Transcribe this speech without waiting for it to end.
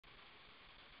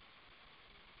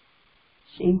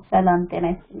ሰላም ጤና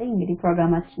ይስጥልኝ እንግዲህ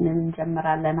ፕሮግራማችንን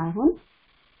እንጀምራለን አሁን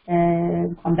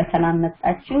እንኳን በሰላም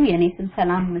መጣችሁ የኔ ስም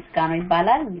ሰላም ምስጋናው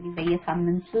ይባላል እንግዲህ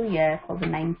በየሳምንቱ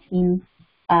የኮቪድ-19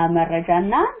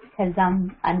 መረጃና ከዛም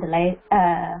አንድ ላይ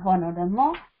ሆኖ ደግሞ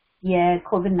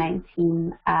የኮቪድ-19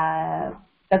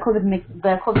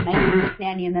 በኮቪድ-19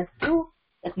 ምክንያት የመጡ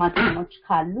ጥቅማጥቅሞች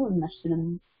ካሉ እነሱንም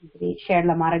እንግዲህ ሼር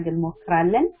ለማድረግ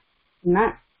እንሞክራለን እና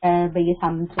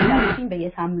በየሳምንቱ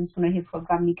ነው ይሄ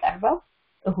ፕሮግራም የሚቀርበው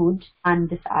እሁድ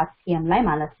 1 ሰዓት PM ላይ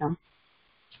ማለት ነው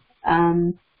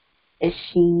እሺ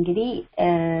እንግዲህ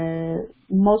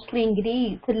ሞስትሊ እንግዲህ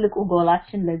ትልቁ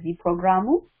ጎላችን ለዚህ ፕሮግራሙ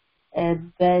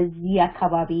በዚህ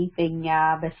አካባቢ በእኛ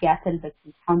በሲያትል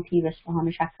በካውንቲ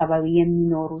በስሆነሽ አካባቢ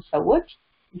የሚኖሩ ሰዎች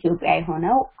ኢትዮጵያ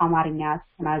የሆነው አማርኛ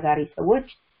ተናጋሪ ሰዎች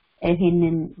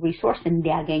ይሄንን ሪሶርስ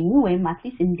እንዲያገኙ ወይም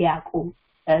አትሊስት እንዲያውቁ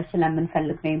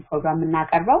ስለምንፈልግ ነው ይሄን ፕሮግራም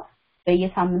እናቀርበው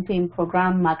በየሳምንቱ ይሄን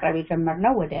ፕሮግራም ማቅረብ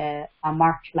የጀመርነው ወደ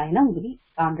ማርች ላይ ነው እንግዲህ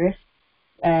ካንድረስ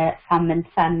ሳምንት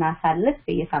ሳናሳልፍ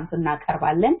በየሳምንቱ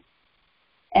እናቀርባለን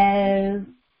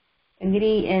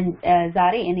እንግዲህ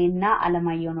ዛሬ እኔና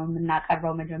አለማየሁ ነው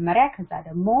የምናቀርበው መጀመሪያ ከዛ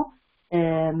ደግሞ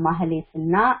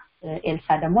ማህሌትና ኤልሳ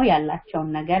ደግሞ ያላቸውን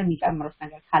ነገር የሚጨምሩት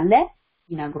ነገር ካለ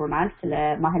ይነግሩናል ስለ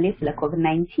ማህሌት ስለ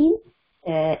ኮቪድ-19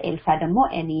 ኤልሳ ደግሞ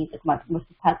እኔ ጥቅማጥቅሞች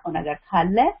ታውቀው ነገር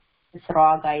ካለ ስራዋ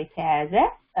ጋር የተያያዘ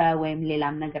ወይም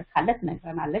ሌላም ነገር ካለ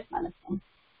ትነግረናለች ማለት ነው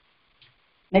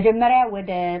መጀመሪያ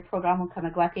ወደ ፕሮግራሙ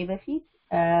ከመግባቴ በፊት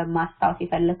ማስታወስ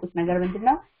የፈለኩት ነገር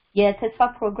ምንድነው የተስፋ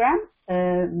ፕሮግራም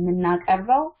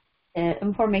የምናቀርበው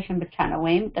ኢንፎርሜሽን ብቻ ነው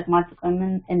ወይም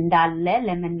ጥቅማጥቅምን እንዳለ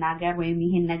ለመናገር ወይም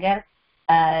ይሄን ነገር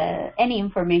any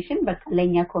information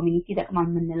በለኛ ኮሚኒቲ ተቀማ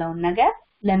የምንለው ነገር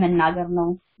ለመናገር ነው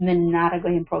ምንናረገው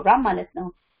ይሄን ፕሮግራም ማለት ነው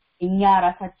እኛ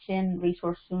ራሳችን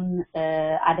ሪሶርሱን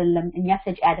አይደለም እኛ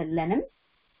ሰጪ አይደለንም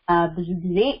ብዙ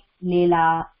ጊዜ ሌላ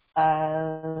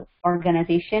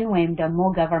ኦርጋናይዜሽን ወይም ደግሞ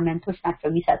ገቨርንመንቶች ናቸው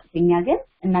የሚሰጡት እኛ ግን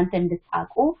እናንተ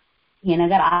እንድታቁ ይሄ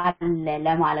ነገር አለ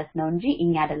ለማለት ነው እንጂ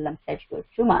እኛ አይደለም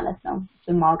ሰጪዎቹ ማለት ነው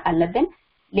እሱን ማወቅ አለብን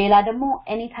ሌላ ደግሞ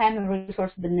any time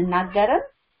resource ብንናገርም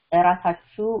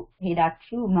ራሳችሁ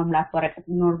ሄዳችሁ መምላት ወረቀት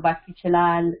ሊኖርባችሁ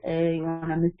ይችላል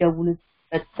የሆነ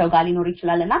ምትደውሉበት ሰው ጋር ሊኖር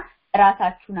ይችላልና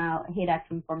ራሳችሁና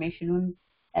ሄዳችሁ ኢንፎርሜሽኑን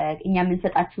እኛ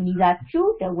የምንሰጣችሁን ይዛችሁ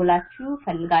ደውላችሁ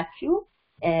ፈልጋችሁ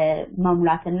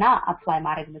መሙላትና አፕላይ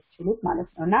ማድረግ የምትችሉት ማለት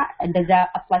ነውና እንደዛ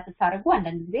አፕላይ ስታደርጉ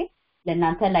አንዳንድ ጊዜ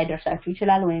ለእናንተ ላይ ደርሳችሁ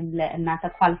ይችላል ወይም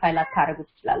ለእናንተ ኳሊፋይ ላታደርጉ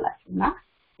ትችላላችሁና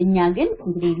እኛ ግን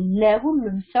እንግዲህ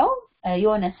ለሁሉም ሰው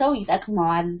የሆነ ሰው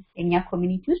ይጠቅመዋል የኛ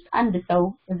ኮሚኒቲ ውስጥ አንድ ሰው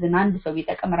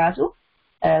ቢጠቅም ራሱ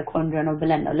ቆንጆ ነው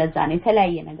ብለን ነው ለዛ ነው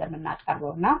የተለያየ ነገር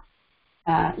የምናቀርበውና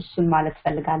እሱን ማለት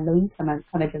ፈልጋለሁ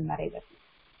ከመጀመሪያ በፊት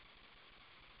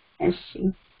እሺ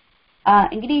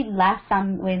እንግዲህ last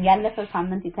time ወይም ያለፈው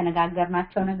ሳምንት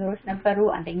የተነጋገርናቸው ነገሮች ነበሩ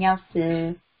አንደኛው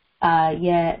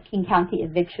የኪንግ ካውንቲ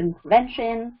eviction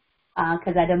prevention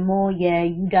ከዛ ደግሞ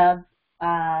የዩዳብ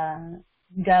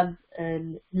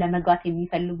ለመግባት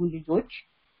የሚፈልጉ ልጆች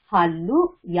ካሉ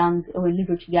ያንግ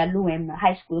ልጆች ያሉ ወይም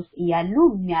ሃይ ስኩል ውስጥ ያሉ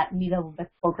የሚገቡበት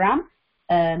ፕሮግራም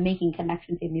making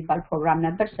connections የሚባል ፕሮግራም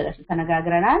ነበር ስለሱ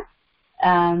ተነጋግረናል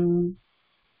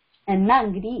እና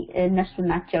እንግዲህ እነሱ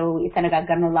ናቸው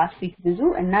የተነጋገርነው last week ብዙ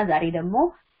እና ዛሬ ደግሞ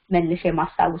መልሼ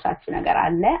ማስታወሳችሁ ነገር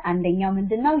አለ አንደኛው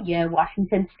ምንድነው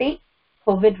የዋሽንግተን ስቴት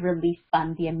ኮቪድ ሪሊፍ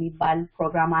ፋንድ የሚባል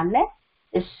ፕሮግራም አለ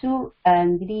እሱ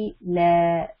እንግዲህ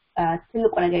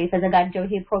ትልቁ ነገር የተዘጋጀው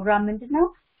ይሄ ፕሮግራም ምንድነው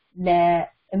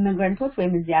ለኢሚግራንቶች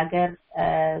ወይም እዚህ ሀገር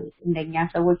እንደኛ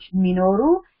ሰዎች የሚኖሩ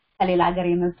ከሌላ ሀገር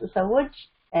የመጡ ሰዎች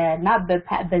እና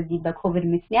በዚህ በኮቪድ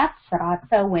ምክንያት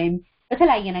ስራቸው ወይም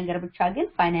በተለያየ ነገር ብቻ ግን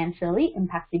ፋይናንሻሊ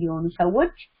ኢምፓክትድ የሆኑ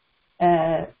ሰዎች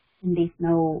እንዴት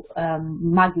ነው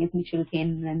ማግኘት የሚችሉት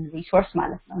ይሄንን ሪሶርስ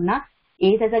ማለት ነውና ይሄ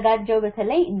የተዘጋጀው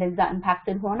በተለይ እንደዛ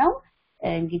ኢምፓክትድ ሆነው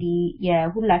እንግዲህ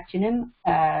የሁላችንም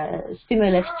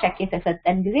ስቲሙለስ ቼክ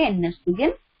የተሰጠን ጊዜ እነሱ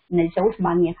ግን እነዚህ ሰዎች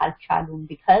ማግኘት አልቻሉም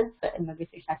because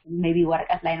ኢሚግሬሽን ሜቢ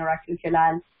ወረቀት ላይ ኖራቸው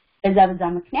ይችላል በዛ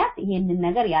ምክንያት ይሄንን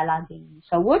ነገር ያላገኙ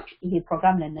ሰዎች ይሄ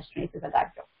ፕሮግራም ለነሱ ነው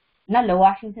የተዘጋጀው እና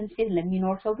ለዋሽንግተን ስቴት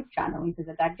ለሚኖር ሰው ብቻ ነው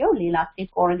የተዘጋጀው ሌላ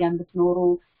ስቴት ኦሬገን ብትኖሩ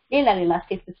ሌላ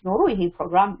ስቴት ብትኖሩ ይሄ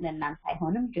ፕሮግራም ለእናንተ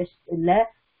አይሆንም just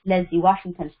ለዚህ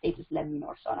ዋሽንግተን ስቴት ውስጥ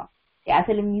ለሚኖር ሰው ነው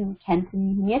ሲያትልም ከንትም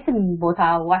የትም ቦታ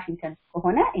ዋሽንግተን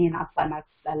ከሆነ ይሄን አፕላይ ማድረግ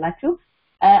ትችላላችሁ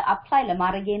አፕላይ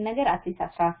ለማድረግ ይሄን ነገር አትሊስት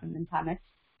 18 አመት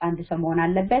አንድ ሰው መሆን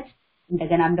አለበት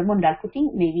እንደገናም ደግሞ እንዳልኩትኝ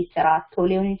ሜቢ ስራ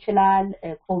ሊሆን ይችላል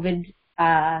ኮቪድ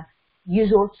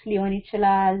ዩዘርስ ሊሆን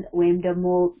ይችላል ወይም ደግሞ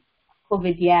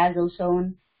ኮቪድ የያዘው ሰውን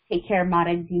ቴክ ኬር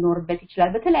ማድረግ ሊኖርበት ይችላል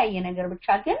በተለያየ ነገር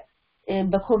ብቻ ግን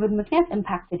በኮቪድ ምክንያት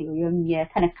ኢምፓክትድ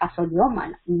የተነካ ሰው ሊሆን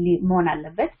ማለት መሆን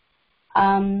አለበት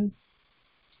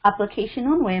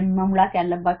አፕሊኬሽኑን ወይም መሙላት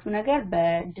ያለባችሁ ነገር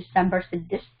በዲሰምበር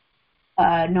 6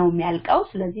 ነው የሚያልቀው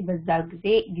ስለዚህ በዛ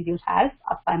ጊዜው ሳያልፍ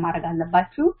አፕላይ ማድረግ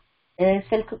አለባችሁ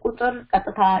ስልክ ቁጥር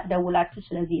ቀጥታ ደውላችሁ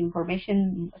ስለዚህ ኢንፎርሜሽን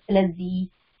ስለዚህ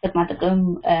ጥቅም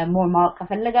ሞር ማወቅ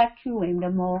ከፈለጋችሁ ወይም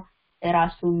ደግሞ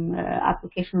ራሱን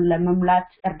አፕሊኬሽኑን ለመሙላት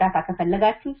እርዳታ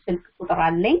ከፈለጋችሁ ስልክ ቁጥር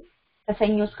አለኝ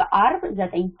ከሰኞ እስከ አርብ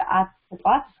 9 ሰዓት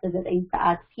ከጠዋት እስከ 9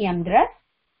 ሰዓት ፒኤም ድረስ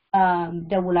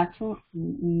ደውላችሁ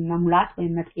መሙላት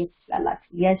ወይም መጠየቅ ትችላላችሁ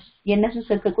የነሱ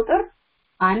ስልክ ቁጥር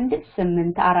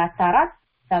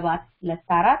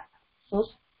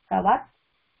 1844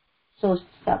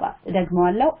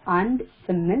 ደግሞዋለሁ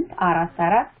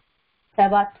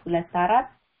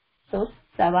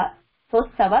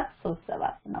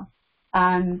 1844 ነው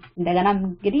እንደገና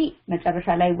እንግዲህ መጨረሻ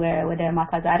ላይ ወደ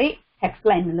ማታ ዛሬ ቴክስት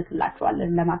ላይ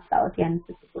እንልክላችኋለን ለማስታወስ ያን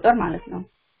ስልክ ቁጥር ማለት ነው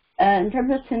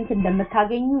ኢንተርቪው ስንት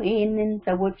እንደምታገኙ ይሄንን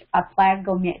ሰዎች አፕላይ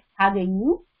አድርገው ታገኙ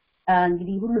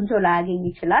እንግዲህ ሁሉም ሰው ላያገኝ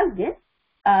ይችላል ግን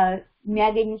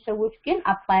የሚያገኙ ሰዎች ግን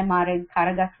አፕላይ ማድረግ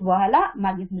ካረጋችሁ በኋላ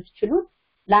ማግኘት የምትችሉት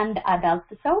ለአንድ አዳልት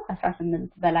ሰው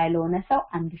ከ18 በላይ ለሆነ ሰው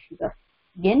 1000 ብር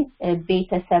ግን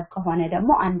ቤተሰብ ከሆነ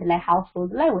ደግሞ አንድ ላይ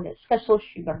ሃውስሆልድ ላይ ወደ እስከ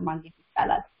 3000 ብር ማግኘት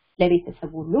ይቻላል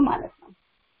ለቤተሰብ ሁሉ ማለት ነው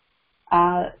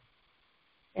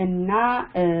እና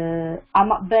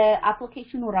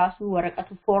በአፕሊኬሽኑ ራሱ ወረቀቱ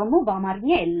ፎርሙ በአማርኛ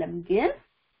የለም ግን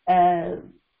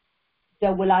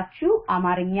ደውላችሁ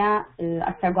አማርኛ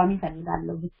አስተርጓሚ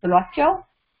ፈልጋለሁ ብትሏቸው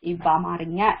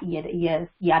በአማርኛ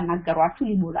ያናገሯችሁ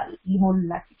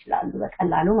ሊሞላላችሁ ይችላሉ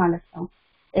በቀላሉ ማለት ነው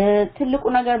ትልቁ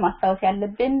ነገር ማስታወስ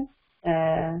ያለብን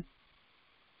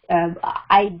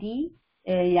አይዲ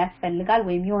ያስፈልጋል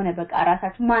ወይም የሆነ በቃ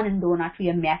ራሳችሁ ማን እንደሆናችሁ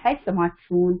የሚያሳይ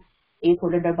ስማችሁን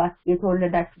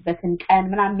የተወለዳችሁበትን ቀን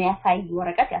ምናምን የሚያሳይ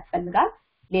ወረቀት ያስፈልጋል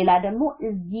ሌላ ደግሞ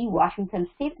እዚህ ዋሽንግተን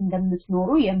ስቴት እንደምትኖሩ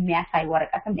የሚያሳይ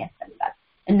ወረቀትም ያስፈልጋል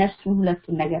እነሱን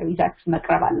ሁለቱን ነገር ይዛችሁ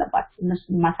መቅረብ አለባችሁ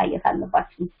እነሱን ማሳየት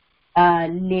አለባችሁ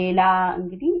ሌላ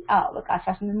እንግዲህ በቃ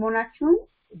 18 መሆናችሁን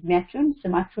እድሜያችሁን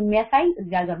ስማችሁን የሚያሳይ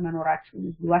እዚህ ሀገር መኖራችሁን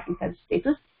እዚህ ዋሽንግተን ስቴት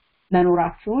ውስጥ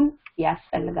መኖራችሁን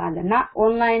ያስፈልጋልና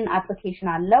ኦንላይን አፕሊኬሽን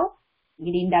አለው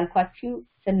እንግዲህ እንዳልኳችሁ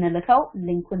ስንልከው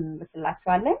ሊንኩን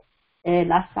እንልክላችኋለን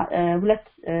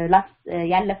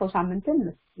ያለፈው ሳምንትን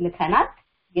ልከናል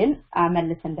ግን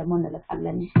መልሰን ደግሞ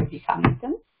እንልካለን እዚህ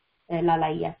ሳምንትም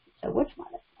ላላያችሁ ሰዎች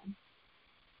ማለት ነው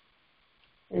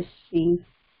እሺ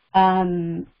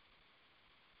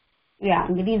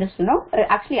እንግዲህ እንደሱ ነው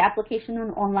actually applicationን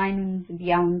ኦንላይን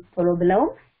ቢያውን ፎሎ ብለው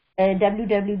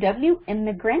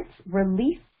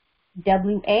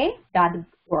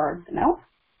www.immigrant.relief.wa.org ነው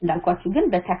እንዳልኳችሁ ግን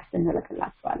በቴክስት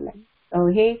እንልክላችኋለን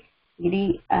ይሄ እንግዲህ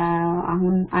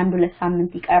አሁን 1-2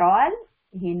 ሳምንት ይቀራዋል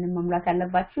ይሄንን መሙላት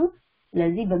ያለባችሁ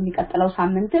ስለዚህ በሚቀጥለው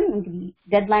ሳምንትም እንግዲህ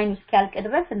ዴድላይን እስኪያልቅ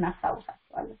ድረስ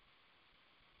እናሳውሳችኋለን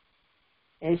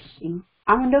እሺ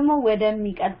አሁን ደግሞ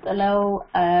ወደሚቀጥለው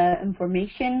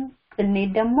ኢንፎርሜሽን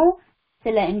ስንሄድ ደግሞ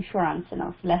ስለ ኢንሹራንስ ነው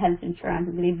ስለ ሄልት ኢንሹራንስ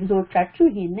እንግዲህ ብዙዎቻችሁ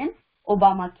ይሄንን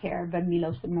ኦባማ ኬር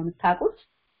በሚለው ስም ነው የምታውቁት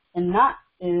እና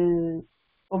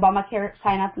ኦባማ ኬር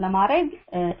ሳይን አፕ ለማድረግ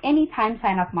ኤኒ ታይም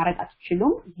ሳይን አፕ ማድረግ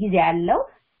አትችሉም ጊዜ ያለው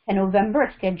ከኖቬምበር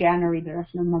እስከ ጃንዋሪ ድረስ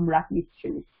ነው መሙላት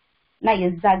የምትችሉት እና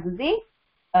የዛ ጊዜ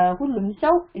ሁሉም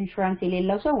ሰው ኢንሹራንስ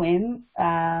የሌለው ሰው ወይም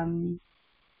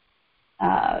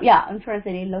ኢንሹራንስ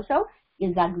የሌለው ሰው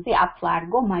የዛ ጊዜ አፕላይ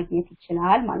አድርጎ ማግኘት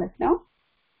ይችላል ማለት ነው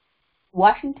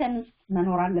ዋሽንግተን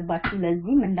መኖር አለባችሁ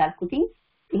ለዚህም እንዳልኩት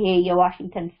ይሄ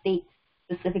የዋሽንግተን ስቴት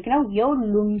ስፔሲፊክ ነው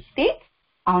የሁሉም ስቴት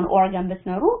አሁን ኦሬገን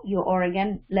ብትኖሩ የኦሬገን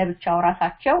ለብቻው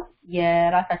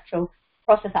የራሳቸው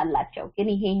ፕሮሰስ አላቸው ግን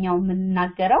ይሄኛው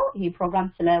የምንናገረው ይሄ ፕሮግራም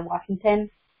ስለ ዋሽንግተን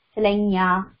ስለኛ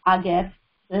አገር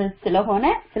ስለሆነ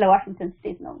ስለ ዋሽንግተን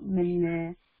ስቴት ነው ምን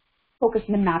ፎከስ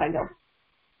ምናረጋው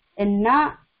እና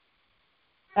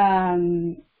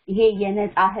ይሄ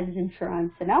የነፃ ሄልዝ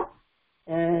ኢንሹራንስ ነው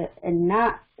እና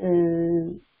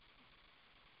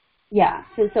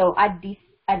so አዲስ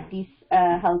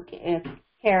health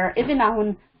care even አሁን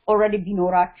already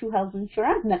ቢኖራችሁ health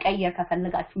insurance መቀየር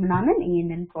ከፈለጋችሁ ምናምን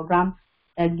ይሄንን ፕሮግራም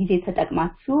ጊዜ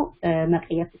ተጠቅማችሁ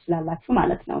መቀየር ትችላላችሁ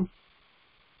ማለት ነው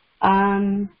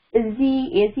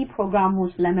እዚህ ፕሮግራም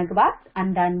ውስጥ ለመግባት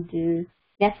አንዳንድ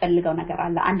የሚያስፈልገው ነገር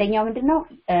አለ አንደኛው ምንድነው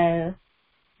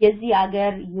የዚህ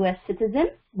ሀገር US citizen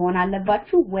መሆን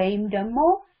አለባችሁ ወይም ደግሞ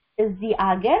እዚህ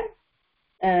ሀገር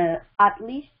at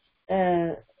least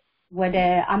ወደ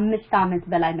 5 አመት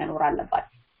በላይ መኖር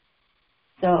አለባችሁ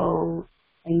so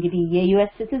እንግዲህ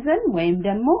የዩኤስ ሲቲዝን ወይም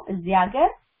ደግሞ እዚህ ሀገር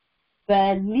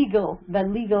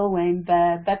በሊጋል ወይም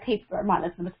በፔፐር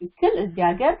ማለት ነው በትክክል እዚህ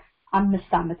ሀገር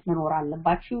 5 አመት መኖር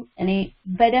አለባችሁ እኔ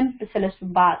በደንብ ስለሱ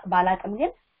ባላቅም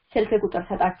ግን ስልክ ቁጥር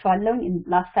ሰጣችኋለሁ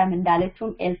ላስት ታይም እንዳለችው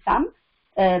ኤልሳም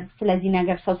ስለዚህ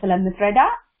ነገር ሰው ስለምትረዳ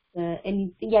እኔ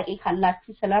ጥያቄ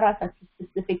ካላችሁ ስለራሳችሁ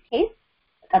ስፔሲፊክ ኬስ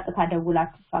ቀጥታ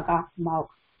ደውላችሁ ፋጋ ማውቅ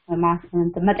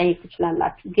መጠየቅ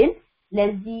ትችላላችሁ ግን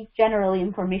ለዚህ ጀነራል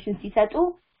ኢንፎርሜሽን ሲሰጡ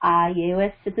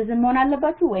የዩኤስ ሲቲዝን መሆን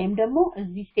አለባችሁ ወይም ደግሞ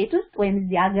እዚህ ስቴት ውስጥ ወይም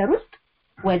እዚህ ሀገር ውስጥ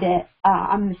ወደ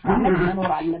 5 ዓመት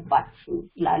መኖር አለባችሁ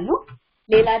ይላሉ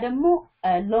ሌላ ደግሞ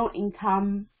low income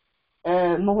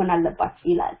መሆን አለባችሁ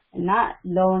ይላል እና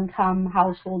low income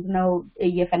household ነው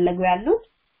እየፈለጉ ያሉት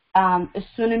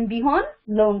እሱንም ቢሆን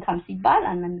low income ሲባል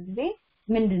አንዳንድ ጊዜ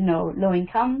ምንድነው low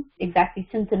income exactly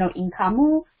ስንት ነው ኢንካሙ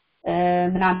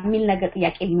ምናምን የሚል ነገር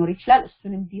ጥያቄ ሊኖር ይችላል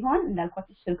እሱንም ቢሆን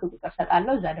እንዳልኳችሁ ስልክ ቁጥር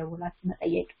ሰጣለሁ እዛ ደውላችሁ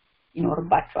መጠየቅ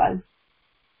ይኖርባችኋል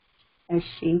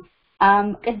እሺ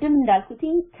ቅድም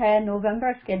እንዳልኩትኝ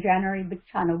ከኖቬምበር እስከ ጃንዋሪ ብቻ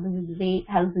ነው ብዙ ጊዜ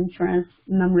health insurance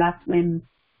መሙላት ወይም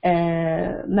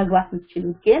መግባት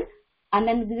የምትችሉት ግን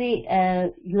አንዳንድ ጊዜ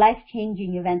life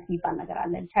changing event የሚባል ነገር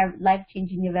አለ life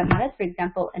changing event ማለት for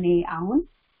example እኔ አሁን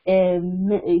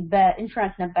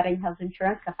በኢንሹራንስ ነበረኝ health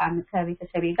insurance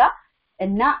ከቤተሰቤ ጋር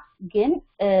እና ግን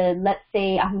let's say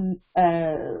አሁን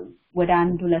ወደ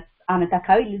 1-2 አመት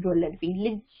አካባቢ ልጅ ወለድኩኝ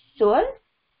ልጅ ስወልድ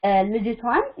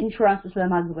ልጅቷን ኢንሹራንስ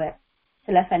ስለማግባት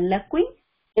ስለፈለኩኝ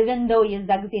even though የዛ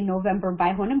ጊዜ ኖቬምበር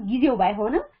ባይሆንም ጊዜው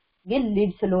ባይሆንም ግን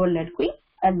ልጅ ስለወለድኩኝ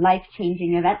life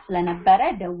changing event ስለነበረ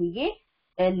ደውዬ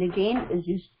ልጄን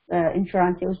እዚህ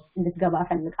ኢንሹራንስ ውስጥ እንድትገባ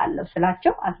ፈልጋለሁ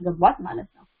ስላቸው አስገቧት ማለት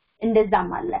ነው እንደዛም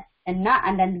አለ እና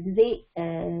አንዳንድ ጊዜ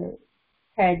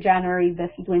ከጃንዋሪ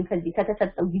በፊት ወይም ከዚህ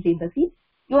ከተሰጠው ጊዜ በፊት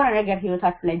የሆነ ነገር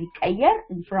ህይወታችሁ ላይ ቢቀየር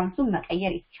ኢንሹራንሱን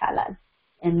መቀየር ይቻላል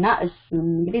እና እሱን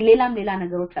እንግዲህ ሌላ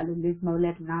ነገሮች አሉ ልጅ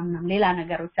መውለድ ምናምን ሌላ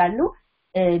ነገሮች አሉ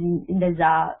እንደዛ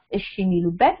እሺ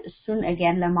የሚሉበት እሱን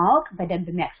again ለማወቅ በደንብ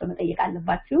የሚያክሰው መጠየቅ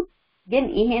አለባችሁ ግን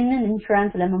ይሄንን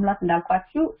ኢንሹራንስ ለመሙላት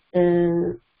እንዳልኳችሁ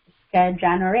እስከ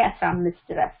ጃንዋሪ 15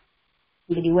 ድረስ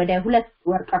እንግዲህ ወደ 2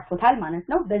 ወር ቀርቶታል ማለት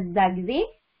ነው በዛ ጊዜ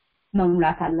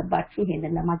መሙላት አለባችሁ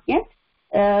ይሄንን ለማግኘት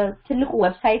ትልቁ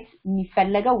ዌብሳይት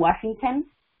የሚፈልገው ዋሽንግተን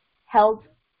health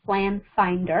plan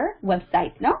finder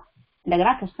ዌብሳይት ነው እንደገና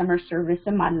customer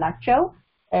serviceም አላቸው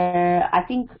I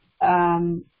think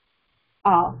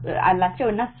አላቸው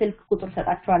እና ስልክ ቁጥር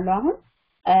ሰጣቸዋለሁ አሁን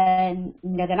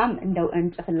እንደገናም እንደው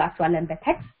እንጽፍላችኋለን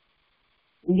በቴክስት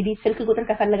እንግዲህ ስልክ ቁጥር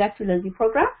ከፈለጋችሁ ለዚህ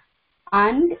ፕሮግራም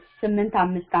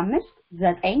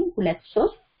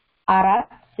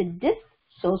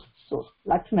 1-855-923-4633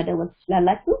 ላችሁ መደወል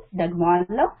ትችላላችሁ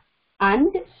ደግሞአለው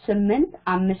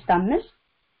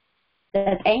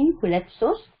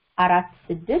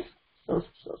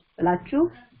 1-855-923-4633 ላችሁ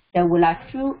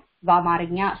ደውላችሁ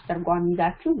በአማርኛ አስተርጓሚ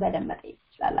ይዛችሁ በደንብ መጠየቅ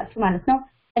ትችላላችሁ ማለት ነው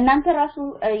እናንተ ራሱ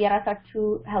የራሳችሁ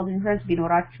health insurance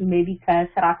ቢኖራችሁ maybe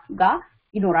ከስራችሁ ጋር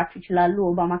ይኖራችሁ ይችላሉ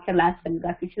ኦባማ ኬር ላይ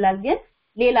ያስፈልጋችሁ ይችላል ግን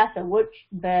ሌላ ሰዎች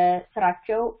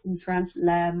በስራቸው ኢንሹራንስ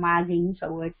ለማያገኙ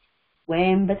ሰዎች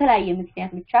ወይም በተለያየ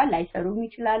ምክንያት ብቻ ላይሰሩ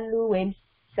ይችላሉ ወይም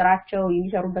ስራቸው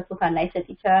የሚሰሩበት ቦታ ላይሰጥ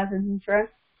ይችላል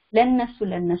ኢንሹራንስ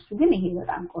ለነሱ ግን ይሄ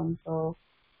በጣም ቆንጆ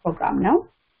ፕሮግራም ነው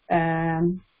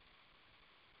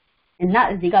እና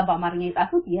እዚህ ጋር በአማርኛ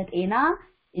የጻፉት የጤና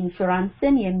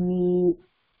ኢንሹራንስን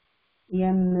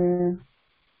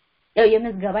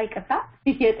የምዝገባ ይቅርታ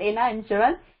የጤና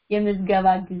ኢንሹራንስ የምዝገባ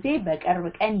ጊዜ በቅርብ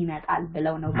ቀን ይመጣል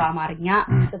ብለው ነው በአማርኛ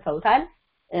ጽፈውታል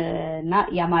እና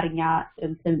የአማርኛ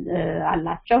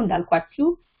አላቸው እንዳልኳችሁ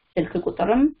ስልክ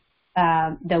ቁጥርም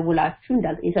ደውላችሁ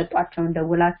የሰጧቸውን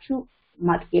ደውላችሁ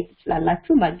ማግኘት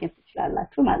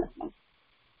ትችላላችሁ ማለት ነው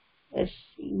እሺ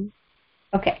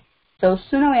ኦኬ እሱ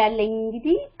ነው ያለኝ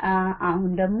እንግዲህ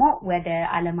አሁን ደግሞ ወደ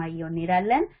አለማየሁ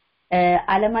እንሄዳለን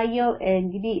አለማየሁ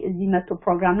እንግዲህ እዚህ መጥቶ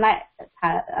ፕሮግራም ላይ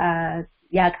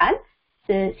ያቃል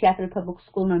ሲያትል ፐብሊክ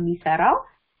ስኩል ነው የሚሰራው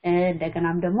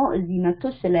እንደገናም ደግሞ እዚህ መጥቶ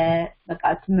ስለ በቃ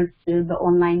ትምህርት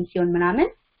በኦንላይን ሲሆን ምናምን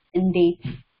እንዴት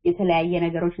የተለያየ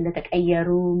ነገሮች እንደተቀየሩ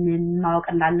ምን ማወቅ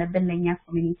እንዳለብን ለኛ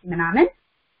ኮሚኒቲ ምናምን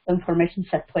ኢንፎርሜሽን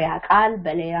ሰጥቶ ያቃል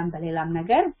በሌላም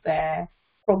ነገር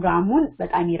በፕሮግራሙን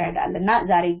በጣም ይረዳልና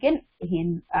ዛሬ ግን ይሄን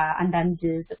አንዳንድ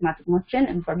ጥቅሞችን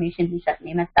ኢንፎርሜሽን ሊሰጥ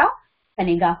ነው የመጣው ከኔ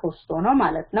ጋር ሆስት ነው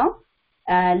ማለት ነው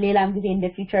ሌላም ጊዜ እንደ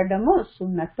ፊቸር ደግሞ እሱ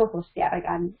መጥቶ ሆስት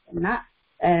ያደርጋል እና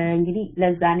እንግዲህ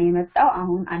ለዛ ነው የመጣው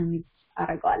አሁን አንሚት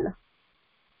አረጋለሁ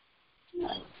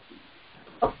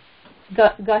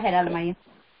go ahead አለማየሁ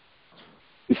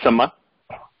ይሰማል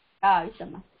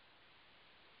ይሰማል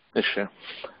እሺ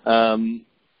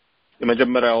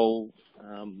የመጀመሪያው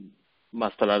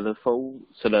ማስተላለፈው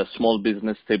ስለ small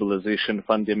business stabilization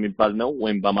fund የሚባል ነው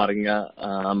ወይም በአማርኛ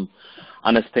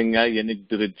አነስተኛ የንግድ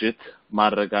ድርጅት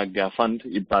ማረጋጊያ ፈንድ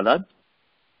ይባላል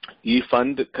ይህ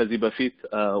ፈንድ ከዚህ በፊት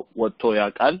ወጥቶ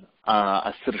ያቃል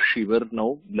 10,000 ብር ነው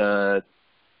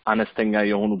ለአነስተኛ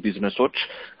የሆኑ ቢዝነሶች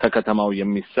ከከተማው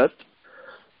የሚሰጥ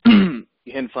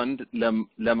ይሄን ፈንድ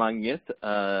ለማግኘት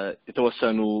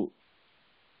የተወሰኑ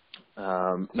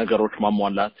ነገሮች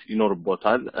ማሟላት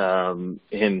ይኖርቦታል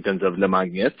ይሄን ገንዘብ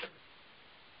ለማግኘት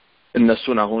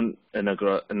እነሱን አሁን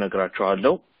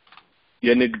እነግራቸዋለሁ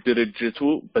የንግድ ድርጅቱ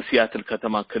በሲያትል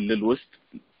ከተማ ክልል ውስጥ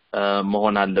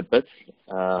መሆን አለበት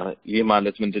ይህ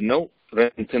ማለት ምንድነው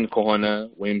ሬንትን ከሆነ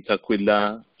ወይም ተኩላ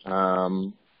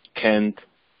ኬንት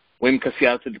ወይም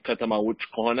ከሲያትል ከተማ ውጭ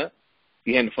ከሆነ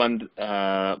ይሄን ፈንድ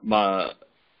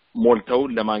ሞልተው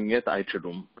ለማግኘት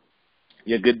አይችሉም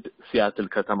የግድ ሲያትል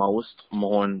ከተማ ውስጥ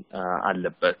መሆን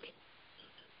አለበት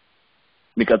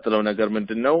የሚቀጥለው ነገር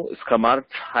ምንድነው እስከ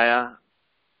ማርች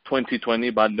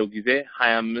 2020 ባለው ጊዜ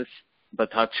 25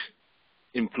 በታች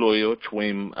ኤምፕሎይዎች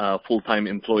ወይም ፉል ታይም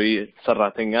ኤምፕሎይ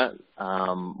ሰራተኛ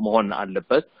መሆን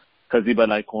አለበት ከዚህ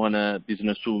በላይ ከሆነ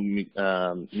ቢዝነሱ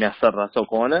የሚያሰራ ሰው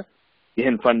ከሆነ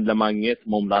ይሄን ፈንድ ለማግኘት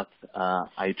መሙላት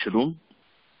አይችሉም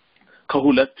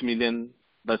ከ2 ሚሊዮን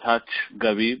በታች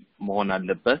ገቢ መሆን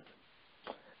አለበት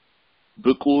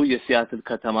ብቁ የሲያትል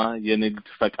ከተማ የንግድ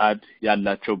ፈቃድ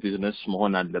ያላቸው ቢዝነስ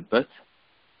መሆን አለበት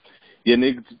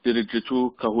የንግድ ድርጅቱ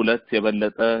ከሁለት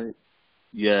የበለጠ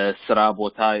የሥራ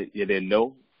ቦታ የሌለው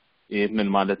ይሄን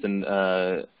ማለትን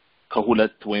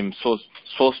ከሁለት ወይም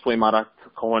ሶስት ወይም አራት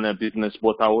ከሆነ ቢዝነስ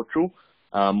ቦታዎቹ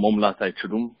መሙላት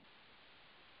አይችሉም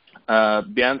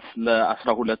ቢያንስ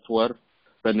ለ12 ወር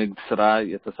በንግድ ስራ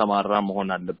የተሰማራ መሆን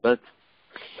አለበት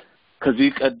ከዚህ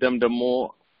ቀደም ደግሞ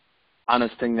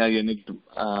አነስተኛ የንግድ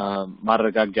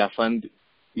ማረጋጊያ ፈንድ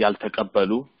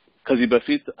ያልተቀበሉ ከዚህ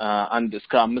በፊት አንድ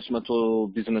እስከ 500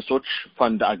 ቢዝነሶች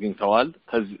ፈንድ አግኝተዋል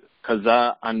ከዛ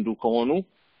አንዱ ከሆኑ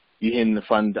ይሄን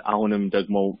ፈንድ አሁንም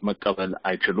ደግሞ መቀበል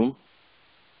አይችሉም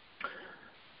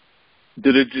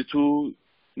ድርጅቱ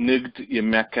ንግድ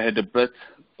የሚያካሄድበት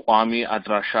ቋሚ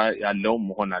አድራሻ ያለው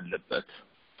መሆን አለበት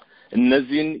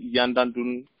እነዚህን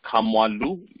እያንዳንዱን ካሟሉ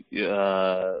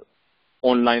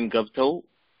ኦንላይን ገብተው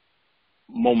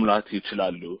መሙላት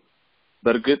ይችላሉ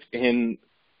በርግጥ ይሄን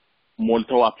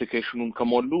ሞልተው አፕሊኬሽኑን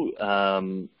ከሞሉ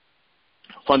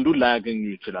ፈንዱን ላያገኙ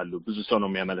ይችላሉ ብዙ ሰው ነው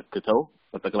የሚያመለክተው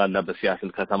በተቀላላ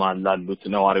በሲያትል ከተማ ላሉት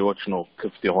ነዋሪዎች ነው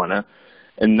ክፍት የሆነ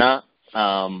እና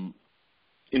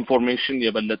ኢንፎርሜሽን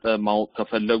የበለጠ ማወቅ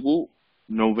ከፈለጉ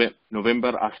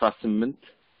ኖቬምበር 18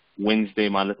 ዌድnesday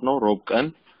ማለት ነው ሮብ ቀን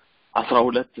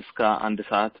 12 እስከ 1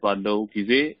 ሰዓት ባለው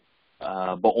ጊዜ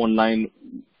በኦንላይን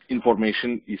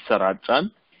ኢንፎርሜሽን ይሰራጫል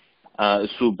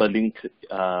እሱ በሊንክ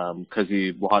ከዚህ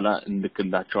በኋላ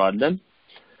እንልክላቸዋለን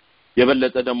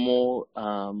የበለጠ ደግሞ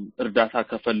እርዳታ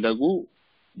ከፈለጉ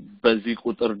በዚህ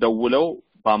ቁጥር ደውለው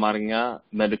በአማርኛ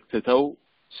መልእክተው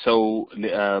ሰው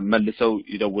መልሰው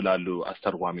ይደውላሉ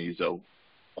አስተርጓሚ ይዘው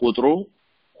ቁጥሩ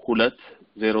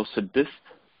 206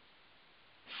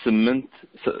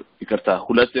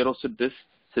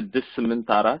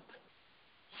 684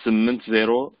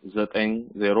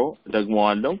 8090 ደግሞ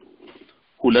አለው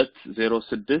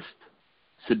 206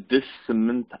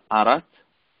 684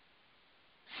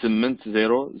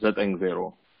 8090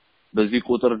 በዚህ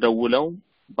ቁጥር ደውለው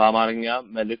በአማርኛ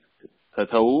መልእክት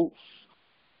ከተው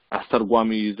አስተርጓሚ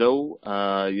ይዘው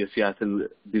የሲያትል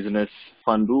ቢዝነስ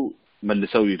ፈንዱ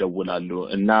መልሰው ይደውላሉ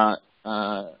እና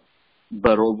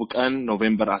በሮብ ቀን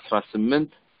ኖቬምበር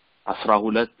 18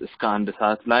 12 እስከ 1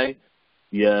 ሰዓት ላይ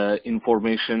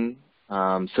የኢንፎርሜሽን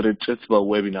ስርጭት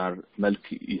በዌቢናር መልክ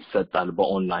ይሰጣል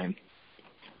በኦንላይን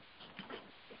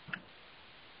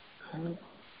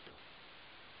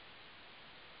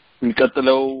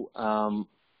የሚቀጥለው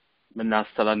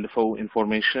ምናስተላልፈው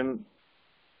ኢንፎርሜሽን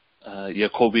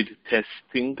የኮቪድ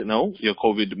ቴስቲንግ ነው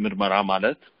የኮቪድ ምርመራ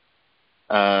ማለት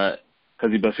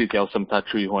ከዚህ በፊት ያው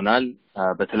ሰምታችሁ ይሆናል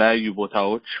በተለያዩ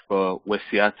ቦታዎች በዌስት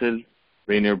ሲያትል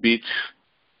ሬኒር ቢች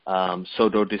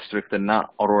ሶዶ ዲስትሪክት እና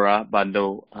አውሮራ ባለው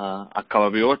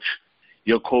አካባቢዎች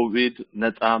የኮቪድ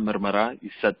ነፃ ምርመራ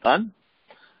ይሰጣል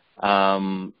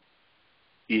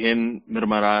ይሄን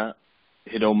ምርመራ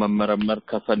ሄደው መመረመር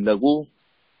ከፈለጉ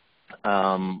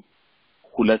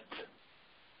ሁለት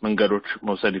መንገዶች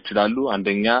መውሰድ ይችላሉ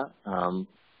አንደኛ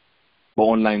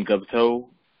በኦንላይን ገብተው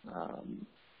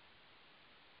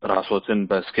ራስዎትን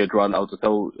በስኬጁል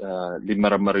አውጥተው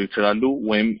ሊመረመሩ ይችላሉ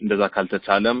ወይም እንደዛ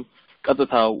ካልተቻለም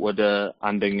ቀጥታ ወደ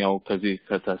አንደኛው ከዚህ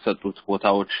ከተሰጡት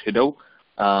ቦታዎች ሄደው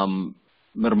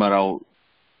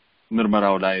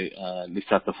ምርመራው ላይ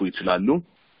ሊሳተፉ ይችላሉ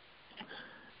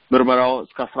ምርመራው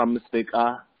እስከ 15 ደቂቃ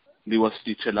ሊወስድ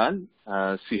ይችላል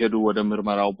ሲሄዱ ወደ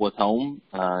ምርመራው ቦታውም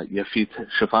የፊት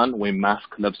ሽፋን ወይም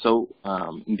ማስክ ለብሰው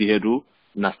እንዲሄዱ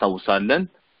እናስታውሳለን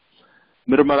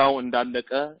ምርመራው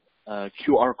እንዳለቀ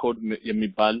QR ኮድ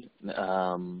የሚባል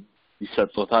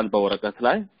ይሰጣል በወረቀት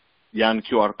ላይ ያን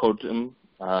QR ኮድም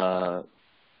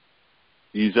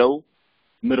ይዘው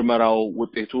ምርመራው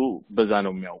ውጤቱ በዛ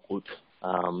ነው የሚያውቁት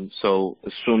so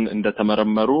እሱን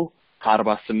እንደተመረመሩ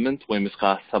ከ48 ወይም እስከ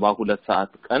 72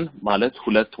 ሰዓት ቀን ማለት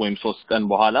 2 ወይም 3 ቀን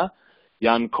በኋላ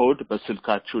ያን ኮድ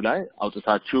በስልካችሁ ላይ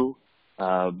አውጥታችሁ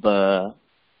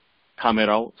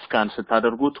በካሜራው ስካን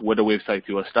ስታደርጉት ወደ ዌብሳይት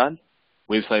ይወስዳል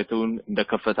ዌብሳይቱን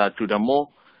እንደከፈታችሁ ደግሞ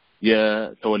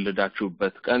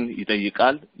የተወለዳችሁበት ቀን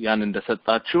ይጠይቃል ያን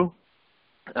እንደሰጣችሁ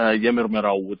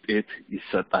የምርመራው ውጤት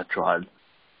ይሰጣችኋል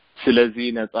ስለዚህ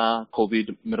ነፃ ኮቪድ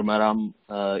ምርመራም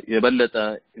የበለጠ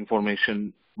ኢንፎርሜሽን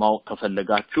ማወቅ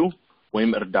ከፈለጋችሁ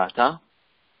ወይም እርዳታ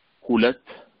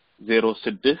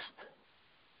 206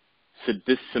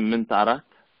 684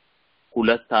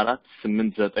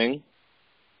 2489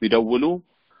 ቢደውሉ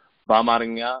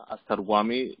በአማርኛ አስተርጓሚ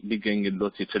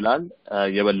ሊገኝሎት ይችላል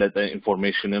የበለጠ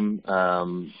ኢንፎርሜሽንም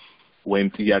ወይም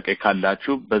ጥያቄ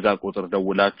ካላችሁ በዛ ቁጥር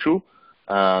ደውላችሁ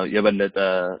የበለጠ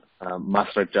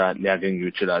ማስረጃ ሊያገኙ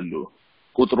ይችላሉ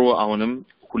ቁጥሩ አሁንም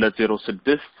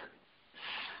 206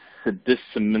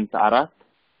 684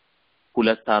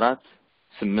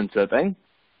 2489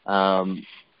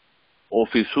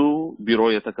 ኦፊሱ ቢሮ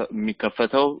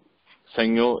የሚከፈተው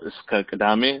ሰኞ እስከ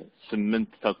ቅዳሜ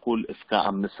 8:30 እስከ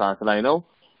 5 ሰዓት ላይ ነው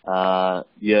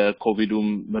የኮቪዱም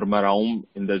ምርመራውም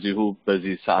እንደዚሁ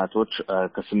በዚህ ሰዓቶች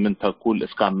ከ8:30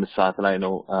 እስከ 5 ሰዓት ላይ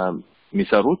ነው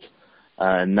የሚሰሩት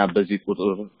እና በዚህ ቁጥር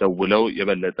ደውለው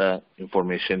የበለጠ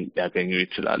ኢንፎርሜሽን ሊያገኙ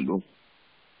ይችላሉ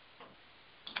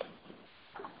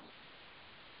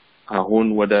አሁን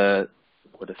ወደ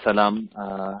ሰላም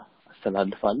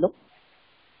አስተላልፋለሁ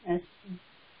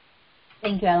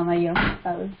Thank you, Alamayo.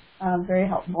 That was very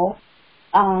helpful.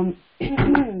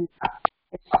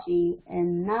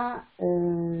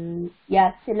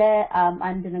 ስለ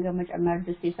አንድ ነገር መጨመር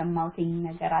just የሰማሁትኝ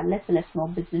ነገር አለ ስለ small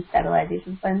business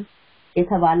stabilization fund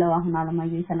የተባለው አሁን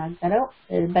አለማየሁ የተናገረው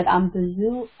በጣም ብዙ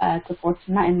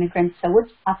ጥቁሮችና immigrant ሰዎች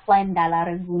apply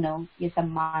እንዳላረጉ ነው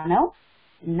የሰማነው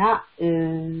እና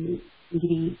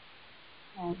እንግዲህ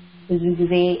ብዙ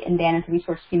ጊዜ እንደ አይነት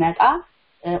ሪሶርስ ሲመጣ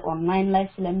ኦንላይን ላይ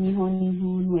ስለሚሆን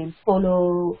ይሁን ወይም ፎሎ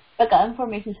በቃ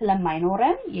ኢንፎርሜሽን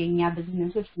ስለማይኖረን የኛ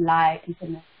ቢዝነሶች ላይ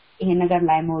ይሄ ነገር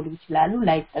ላይ መውሉ ይችላሉ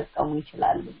ላይ ተጠቀሙ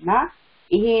ይችላሉና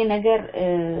ይሄ ነገር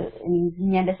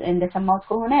እኛ እንደሰማሁት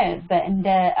ከሆነ እንደ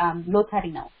ሎተሪ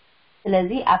ነው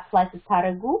ስለዚህ አፕላይ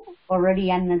ስታረጉ ኦሬዲ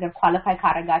ያን ነገር ኳሊፋይ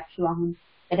ካረጋችሁ አሁን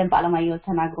በደንብ አለማየሁ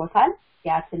ተናግሮታል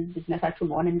ያትል ቢዝነሳችሁ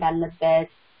መሆን እንዳለበት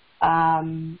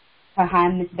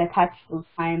ከ25 በታች full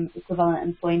time equivalent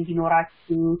employee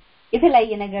እንዲኖራችሁ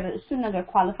የተለያየ ነገር እሱን ነገር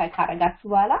ኳሊፋይ ካረጋችሁ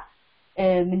በኋላ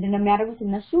ምንድነው የሚያደርጉት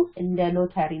እነሱ እንደ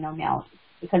ሎተሪ ነው የሚያወጡት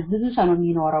because ብዙ ሰው ነው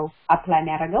የሚኖረው አፕላይ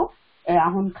የሚያደርገው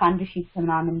አሁን ከአንድ ሺህ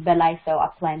ምናምን በላይ ሰው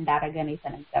አፕላይ እንዳደረገ ነው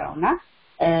የተነገረውና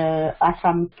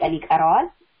 15 ቀን ይቀረዋል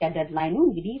የዴድላይኑ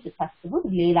እንግዲህ ተታስቡት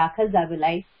ሌላ ከዛ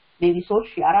በላይ ሜቢ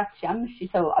 3000 4000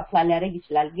 5000 ሰው አፕላይ ሊያደርግ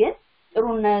ይችላል ግን ጥሩ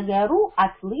ነገሩ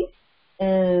አትሊስት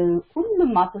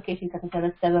ሁሉም አፕሊኬሽን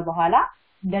ከተሰበሰበ በኋላ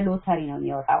እንደ ሎተሪ ነው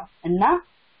የሚወጣው እና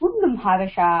ሁሉም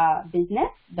ሀበሻ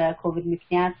ቢዝነስ በኮቪድ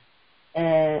ምክንያት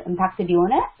ኢምፓክትድ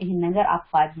የሆነ ይሄን ነገር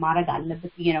አፕላይ ማድረግ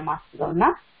አለበት ብዬ ነው ማስበውና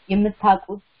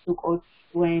የምታውቁት ሱቆች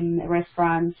ወይም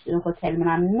ሬስቶራንት ሆቴል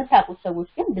ምናምን የምታውቁት ሰዎች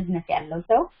ግን ቢዝነስ ያለው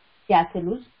ሰው ሲያትል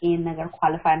ውስጥ ይሄን ነገር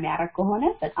ኳሊፋይ የሚያደርግ ከሆነ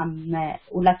በጣም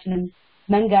ሁላችንም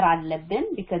መንገር አለብን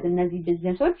because እነዚህ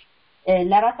ቢዝነሶች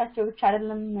ለራሳቸው ብቻ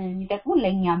አይደለም የሚጠቅሙ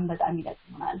ለኛም በጣም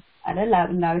ይጠቅሙናል አይደል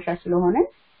እንዳልሻ ስለሆነ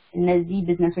እነዚህ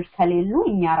ቢዝነሶች ከሌሉ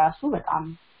እኛ ራሱ በጣም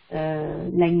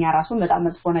ለኛ ራሱ በጣም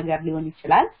መጥፎ ነገር ሊሆን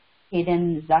ይችላል ሄደን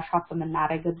እዛ ሻፕ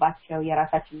የምናረግባቸው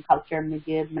የራሳችን ካልቸር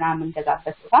ምግብ ምናምን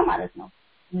ገዛበት ቦታ ማለት ነው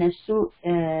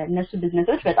እነሱ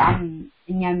ቢዝነሶች በጣም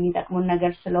እኛ የሚጠቅሙን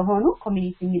ነገር ስለሆኑ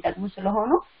ኮሚኒቲ የሚጠቅሙ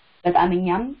ስለሆኑ በጣም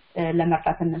እኛም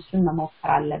ለመርዳት እነሱን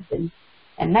መሞከር አለብን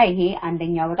እና ይሄ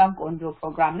አንደኛው በጣም ቆንጆ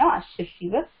ፕሮግራም ነው 10,000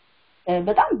 ብር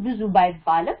በጣም ብዙ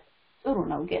ባይባልም ጥሩ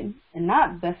ነው ግን እና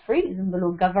በፍሪ ዝም ብሎ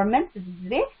ገቨርንመንት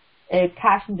ጊዜ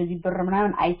ካሽ እንደዚህ ብር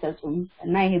ምናምን አይሰጡም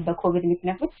እና ይሄ በኮቪድ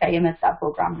ምክንያት ብቻ የመጣ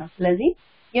ፕሮግራም ነው ስለዚህ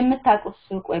የምታውቁት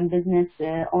ሱቅ ወይም ቢዝነስ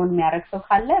ኦን የሚያደርግ ሰው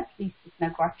ካለ ፕሊዝ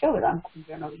ትነግሯቸው በጣም ቆንጆ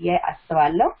ነው ብዬ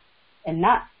አስባለሁ እና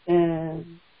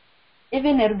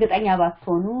ኢቭን እርግጠኛ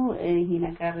ባትሆኑ ይሄ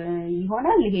ነገር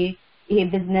ይሆናል ይሄ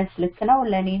ቢዝነስ ልክ ነው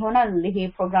ለኔ ይሆናል ይሄ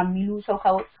ፕሮግራም ሚሉ ሰው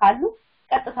ካሉ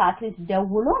ቀጥታ አትሊስት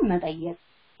ደውሎ መጠየቅ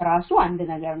ራሱ አንድ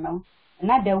ነገር ነው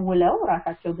እና ደውለው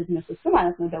ራሳቸው ቢዝነሶቹ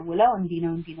ማለት ነው ደውለው እንዲ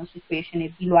ነው ሲቹዌሽን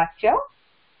ቢሏቸው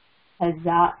ከዛ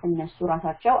እነሱ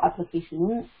ራሳቸው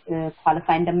አፕሊኬሽኑን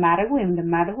ኳሊፋይ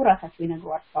እንደማያደርጉ ራሳቸው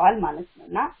ይነግሯቸዋል ማለት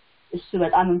ነውና እሱ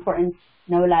በጣም ኢምፖርታንት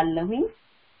ነው ላለሁኝ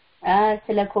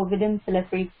ስለ ኮቪድም ስለ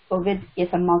ፍሪ ኮቪድ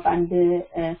የሰማሁት አንድ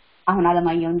አሁን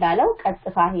አለማየሁ እንዳለው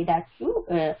ቀጥታ ሄዳችሁ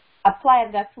apply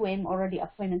አድርጋችሁ ወይም already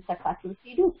appointment ሰጥታችሁ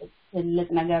ሲዱ ትልቅ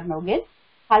ነገር ነው ግን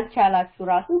ካልቻላችሁ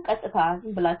ራሱ ቀጥታ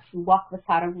ዝም ብላችሁ walk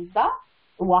ብታረጉዛ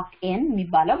walk in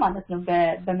የሚባለው ማለት ነው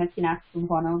በመኪናችሁ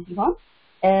ሆነው ቢሆን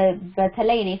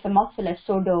በተለይ እኔ ሰማሁ ስለ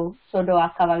ሶዶ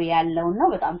አካባቢ ያለው ነው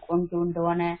በጣም ቆንጆ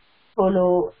እንደሆነ ቶሎ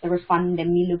ሪስፖንድ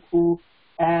እንደሚልኩ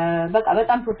በቃ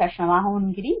በጣም ፕሮፌሽናል አሁን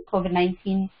እንግዲህ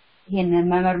ኮቪድ-19 ይሄን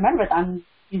መመርመር በጣም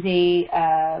ጊዜ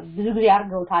ብዙ ጊዜ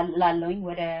አርገውታል ላለውኝ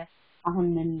ወደ አሁን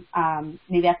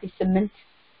ሜቢያት 8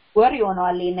 ወር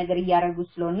ይሆናል ይሄን ነገር ያያረጉ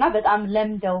ስለሆነና በጣም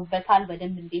ለምደውበታል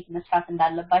በደንብ እንዴት መስራት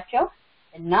እንዳለባቸው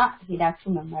እና ሄዳችሁ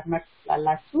መመርመር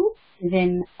ትችላላችሁ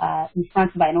ኢቨን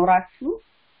ኢንሹራንስ ባይኖራችሁ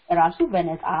ራሱ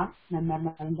በነፃ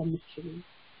መመርመር እንደምትችሉ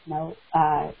ነው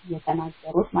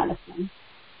የተናገሩት ማለት ነው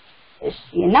እሺ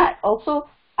እና also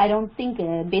I don't think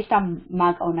based on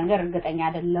ማቀው ነገር እርግጠኛ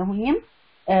አይደለሁኝም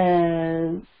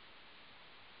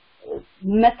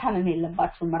መታመም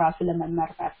የለባችሁም ራሱ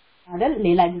ለመመርመር አይደል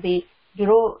ሌላ ጊዜ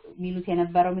ድሮ ሚሉት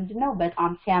የነበረው ምንድነው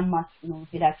በጣም ሲያማችሁ ነው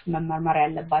ሄዳችሁ መመርመር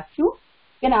ያለባችሁ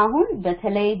ግን አሁን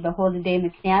በተለይ በሆሊዴይ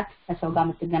ምክንያት ከሰው ጋር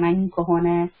የምትገናኙ ከሆነ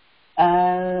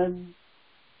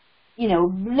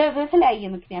ለበተለያየ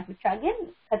ምክንያት ብቻ ግን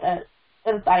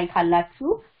ጥርጣሬ ካላችሁ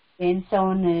ወይም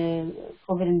ሰውን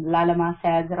ኮቪድን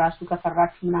ላለማሳያዝ ራሱ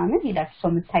ከፈራችሁ ምናምን ሄዳችሁ ሰው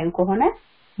የምታዩ ከሆነ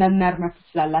መመርመር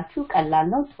ትችላላችሁ ቀላል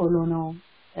ነው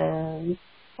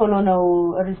ቶሎ ነው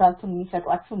ሪዛልቱን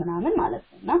የሚሰጧችሁ ምናምን ማለት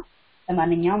ነውና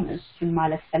ለማንኛውም እሱን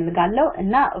ማለት ፈልጋለሁ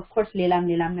እና ኦፍ ኮርስ ሌላም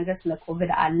ነገር ስለ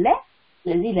ኮቪድ አለ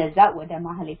ስለዚህ ለዛ ወደ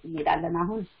ማህሌት እንሄዳለን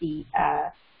አሁን እስቲ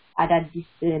አዳዲስ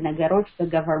ነገሮች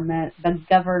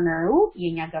በገቨርነሩ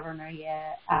የኛ ገቨርነር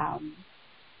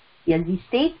የዚህ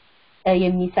ስቴት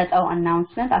የሚሰጠው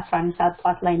አናውንስመንት 11 ሰዓት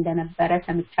ጧት ላይ እንደነበረ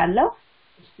ሰምቻለሁ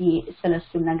እስቲ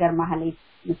ስለሱ ነገር ማህሌት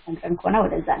ምትነግረን ከሆነ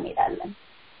ወደዛ እንሄዳለን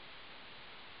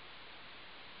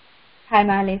ሃይ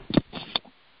ማህሌት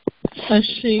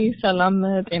እሺ ሰላም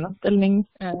ጤና ይስጥልኝ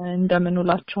እንደምን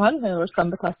ውላችኋል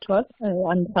ሰንብታችኋል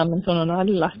አንድ ሳምንት ሆኖናል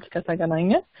ላስት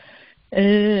ከተገናኘ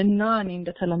እና እኔ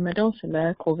እንደተለመደው ስለ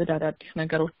ኮቪድ አዳዲስ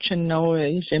ነገሮችን ነው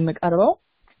ይዤ የምቀርበው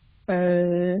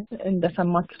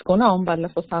እንደሰማችሁት ከሆነ አሁን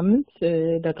ባለፈው ሳምንት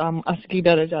በጣም አስጊ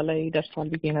ደረጃ ላይ ደርሷል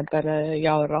ብዬ ነበር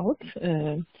ያወራሁት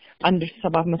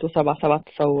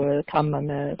 1777 ሰው ታመመ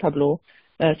ተብሎ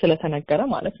ስለተነገረ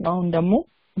ማለት ነው አሁን ደግሞ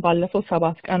ባለፈው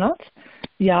 7 ቀናት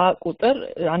ያ ቁጥር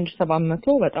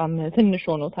 1700 በጣም ትንሽ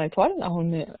ሆኖ ታይቷል አሁን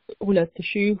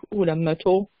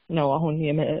 2200 ነው አሁን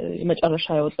የመጨረሻ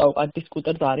የወጣው አዲስ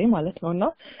ቁጥር ዛሬ ማለት ነውና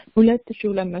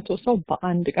 2200 ሰው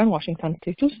በአንድ ቀን ዋሽንግተን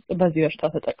ስቴት ውስጥ በዚህ በሽታ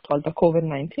ተጠቅቷል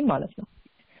በኮቪድ-19 ማለት ነው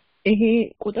ይሄ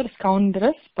ቁጥር እስካሁን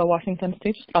ድረስ በዋሽንግተን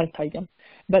ስቴት ውስጥ አልታየም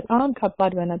በጣም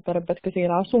ከባድ በነበረበት ጊዜ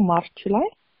ራሱ ማርች ላይ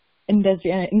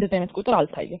እንደዚህ አይነት ቁጥር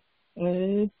አልታየም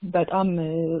በጣም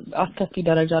አስከፊ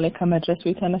ደረጃ ላይ ከመድረሱ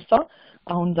የተነሳ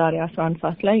አሁን ዛሬ 11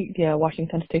 ሰዓት ላይ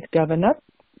የዋሽንግተን ስቴት ገቨርነር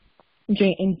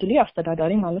ጄኤንድሊ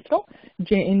አስተዳዳሪ ማለት ነው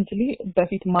ጄኤንድሊ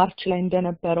በፊት ማርች ላይ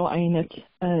እንደነበረው አይነት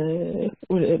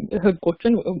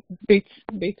ህጎችን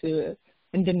ቤት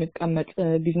እንድንቀመጥ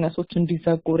ቢዝነሶች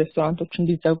እንዲዘጉ ሬስቶራንቶች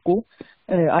እንዲዘጉ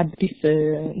አዲስ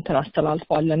እንትን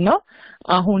አስተላልፏልና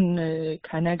አሁን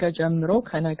ከነገ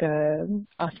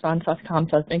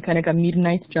 11:59 ከነገ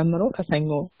ሚድናይት ጀምሮ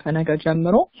ከሰኞ ከነገ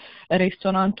ጀምሮ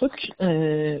ሬስቶራንቶች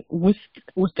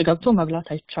ውስጥ ገብቶ መብላት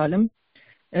አይቻልም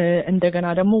እንደገና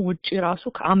ደግሞ ውጪ ራሱ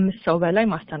ከ5 ሰው በላይ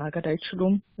ማስተናገድ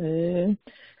አይችሉም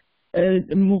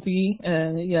ሙቪ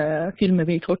የፊልም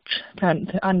ቤቶች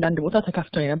አንዳንድ ቦታ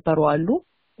ተከፍተው የነበሩ አሉ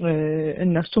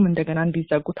እነሱም እንደገና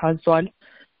እንዲዘጉ ታዟል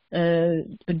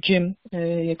ጂም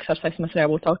የኤክሰርሳይዝ መስሪያ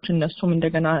ቦታዎች እነሱም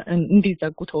እንደገና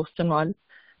እንዲዘጉ ተወስኗል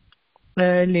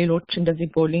ሌሎች እንደዚህ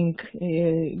ቦሊንግ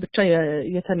ብቻ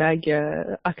የተለያየ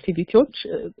አክቲቪቲዎች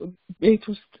ቤት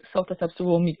ውስጥ ሰው ተሰብስቦ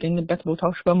የሚገኝበት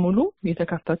ቦታዎች በሙሉ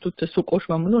የተከፈቱት ሱቆች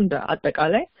በሙሉ እንደ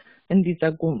አጠቃላይ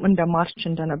እንዲዘጉ እንደ ማርች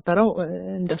እንደነበረው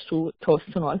እንደሱ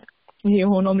ተወስኗል ይሄ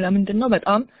ሆኖም ለምንድነው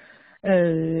በጣም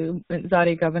ዛሬ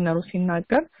ገቨርነሩ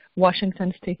ሲናገር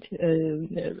ዋሽንግተን ስቴት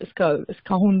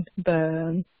እስካሁን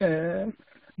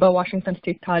በዋሽንግተን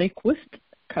ስቴት ታሪክ ውስጥ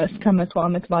እስከ 100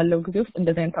 ዓመት ባለው ጊዜ ውስጥ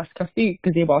እንደዚህ አይነት አስከፊ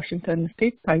ጊዜ በዋሽንግተን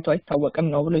ስቴት ታይቶ አይታወቅም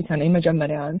ነው ብሎ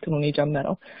የመጀመሪያ እንትኑን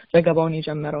የጀመረው ዘገባውን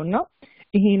የጀመረውና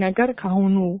ይሄ ነገር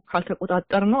ካሁኑ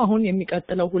ካልተቆጣጠር ነው አሁን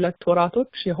የሚቀጥለው 2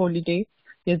 ወራቶች የሆሊዴይ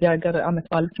የዚህ ሀገር አመት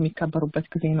በዓሎች የሚከበሩበት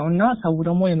ጊዜ ነውና ሰው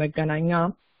ደግሞ የመገናኛ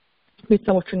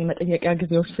ቤተሰቦችን የመጠየቂያ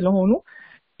ጊዜዎች ስለሆኑ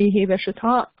ይሄ በሽታ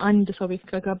አንድ ሰው ቤት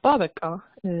ከገባ በቃ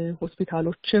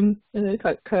ሆስፒታሎችም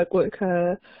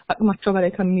ከአቅማቸው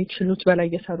በላይ ከሚችሉት በላይ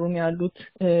እየሰሩ ነው ያሉት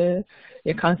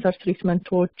የካንሰር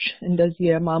ትሪትመንቶች እንደዚህ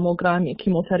የማሞግራም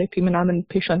የኪሞቴራፒ ምናምን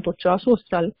ፔሸንቶች ራሱ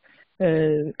ሆስፒታል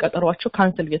ቀጠሯቸው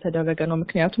ካንሰል እየተደረገ ነው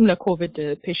ምክንያቱም ለኮቪድ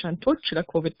ፔሸንቶች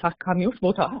ለኮቪድ ታካሚዎች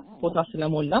ቦታ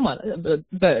ስለሞላ ማለት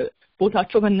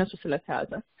ቦታቸው በእነሱ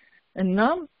ስለተያዘ እና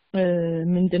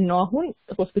ምንድነው አሁን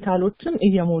ሆስፒታሎችም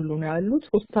እየሞሉ ነው ያሉት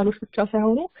ሆስፒታሎች ብቻ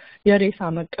ሳይሆኑ የሬሳ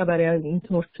መቀበሪያ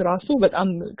እንትኖች ራሱ በጣም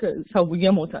ሰው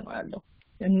እየሞተ ነው ያለው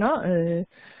እና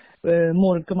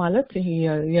ሞርግ ማለት ይሄ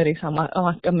የሬሳ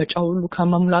ማስቀመጫው ሁሉ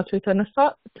ከመሙላቱ የተነሳ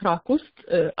ትራክ ውስጥ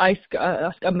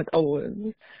አስቀምጠው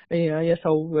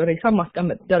የሰው ሬሳ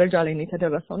ማስቀመጥ ደረጃ ላይ ነው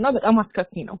የተደረሰውና በጣም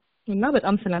አስከፊ ነው እና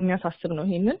በጣም ስለሚያሳስብ ነው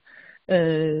ይሄንን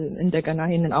እንደገና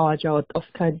ይሄንን አዋጅ ያወጣው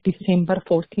እስከ ዲሴምበር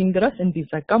 14 ድረስ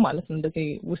እንዲዘጋ ማለት ነው እንደዚህ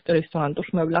ውስጥ ሬስቶራንቶች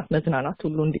መብላት መዝናናት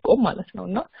ሁሉ እንዲቆም ማለት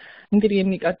ነውና እንግዲህ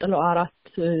የሚቀጥለው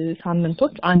 4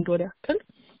 ሳምንቶች አንድ ወር ያክል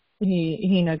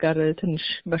ይሄ ነገር ትንሽ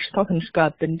በሽታው ትንሽ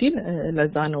ጋብ እንዲል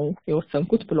ለዛ ነው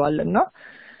የወሰንኩት ብሏልና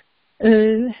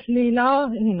ሌላ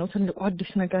ይሄ ነው ትልቁ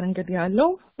አዲስ ነገር እንግዲህ ያለው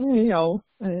ያው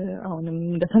አሁንም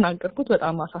እንደተናገርኩት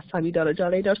በጣም አሳሳቢ ደረጃ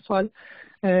ላይ ደርሷል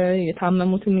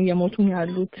የታመሙትም እየሞቱ ነው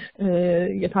ያሉት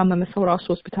የታመመ ሰው ራሱ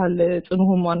ሆስፒታል ጽኑ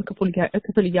ህሙማን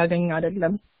ክፍል እያገኘ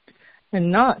አይደለም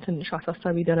እና ትንሽ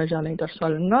አሳሳቢ ደረጃ ላይ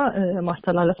ደርሷልና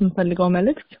ማስተላለፍ የምፈልገው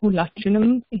መልእክት ሁላችንም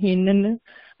ይሄንን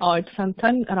አዋጅ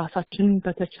ሰምተን ራሳችን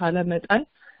በተቻለ መጠን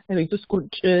ቤት ውስጥ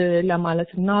ቁጭ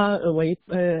ለማለትና ወይ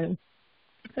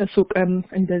ሱቅም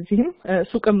እንደዚህም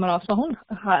ሱቅም ራሱ አሁን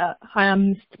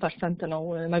 25% ነው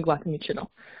መግባት የሚችለው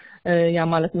ያ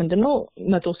ማለት ምንድነው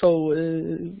 100 ሰው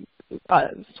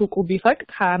ሱቁ ቢፈቅድ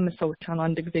 25 ሰው ብቻ ነው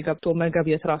አንድ ጊዜ ገብቶ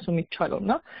መገብየት ራሱ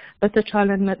የሚቻለውና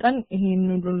በተቻለን መጠን ይሄን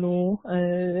ሁሉ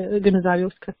ግንዛቤ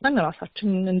ውስጥ ከተን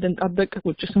ራሳችንን እንድንጠብቅ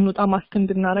ውጭ ስንወጣ ማስክ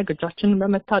እንድናረግ እጃችንን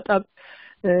በመታጠብ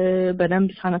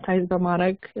በደንብ ሳኒታይዝ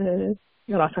በማድረግ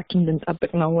ራሳችንን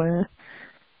እንድንጠብቅ ነው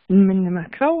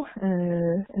ምንመክረው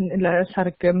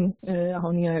ለሰርግም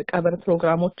አሁን የቀብር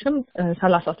ፕሮግራሞችም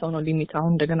 30 ሰው ነው ሊሚት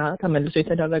አሁን እንደገና ተመልሶ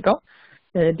የተደረገው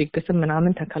ድግስም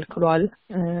ምናምን ተከልክሏል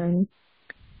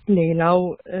ሌላው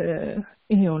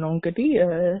ይሄው ነው እንግዲህ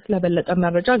ለበለጠ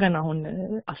መረጃ ገና አሁን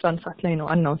 11 ሰዓት ላይ ነው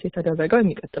አናውንስ የተደረገው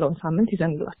የሚቀጥለው ሳምንት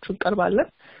ይዘንላችሁ ቀርባለን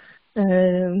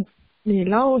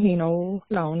ሌላው ይሄ ነው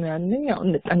ላውን ያንን ያው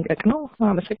እንጠንቀቅ ነው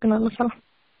አመሰግናለሁ ሰላም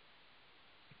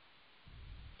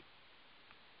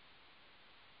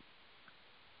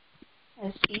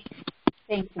እሺ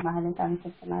ቴንክ ዩ ማለት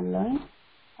አመሰግናለሁ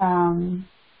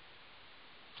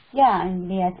ያ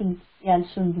እንግዲህ አይ ቲንክ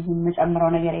ያልሽውን ብዙ መጨመረው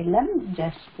ነገር የለም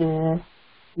ጀስት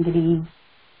እንግዲህ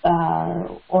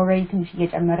ኦልሬዲ ትንሽ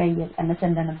እየጨመረ እየቀነሰ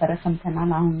እንደነበረ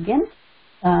ሰምተናል አሁን ግን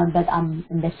በጣም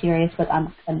እንደ ሲሪየስ በጣም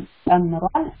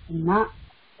ጨምሯል እና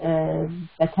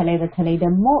በተለይ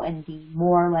ደግሞ እንዲ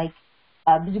ሞር ላይክ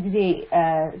ብዙ ጊዜ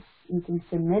እንትን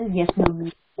ስንል የት ነው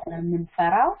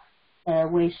የምንፈራው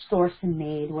ወይ ስቶር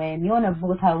ስንሄድ ወይም የሆነ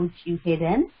ቦታ ውጪ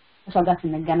ሄደን ከሰው ጋር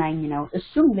ስንገናኝ ነው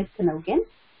እሱም ልክ ነው ግን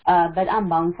በጣም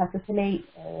በአሁን ሰዓት ላይ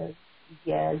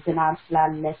የዝናብ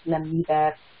ስላለ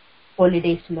ስለሚበር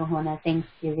ሆሊዴይ ስለሆነ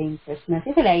ቴንክስጊቪንግ ክሪስማስ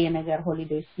የተለያየ ነገር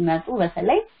ሆሊዴይ ሲመጡ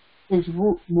በተለይ ህዝቡ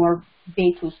ሞር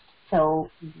ቤት ውስጥ ሰው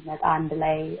እንዲመጣ አንድ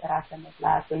ላይ ራስ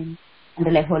ለመብላት ወይም አንድ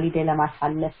ላይ ሆሊዴይ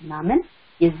ለማሳለፍ ምናምን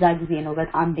የዛ ጊዜ ነው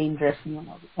በጣም ዴንጀረስ ነው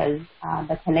because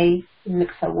በተለይ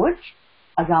ትልቅ ሰዎች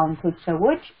አዛውንቶች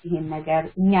ሰዎች ይሄን ነገር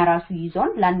እኛ ራሱ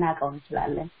ይዞን ላናቀው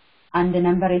እንችላለን አንድ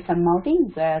ነምበር የሰማሁትኝ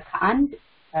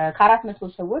ከ400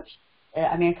 ሰዎች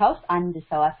አሜሪካ ውስጥ አንድ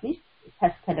ሰው አትሊስት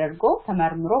ቴስት ተደርጎ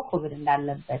ተመርምሮ ኮቪድ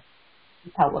እንዳለበት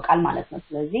ይታወቃል ማለት ነው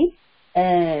ስለዚህ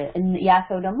ያ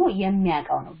ሰው ደግሞ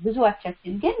የሚያውቀው ነው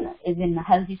ብዙዎቻችን ግን እዚህና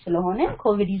ሄልዚ ስለሆነ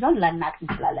ኮቪድ ይዞን ላናቅ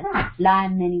እንችላለን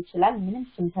ላምን ይችላል ምንም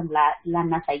ሲምፕተም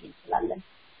ላናሳይ እንችላለን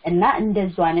እና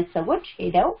እንደዚህ አይነት ሰዎች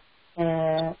ሄደው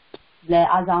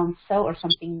ለአዛውንት ሰው or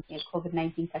something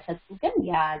COVID-19 ተሰጡ ግን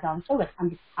ያዛውንት ሰው በጣም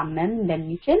ቢታመም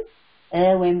እንደሚችል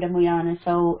ወይም ደግሞ የሆነ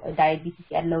ሰው ዳያቤቲስ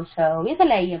ያለው ሰው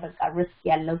የተለያየ በቃ ሪስክ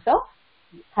ያለው ሰው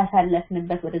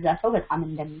ካሳለፍንበት ወደዛ ሰው በጣም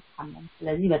እንደሚታመም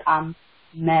ስለዚህ በጣም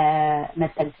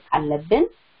መጠንቀቅ አለብን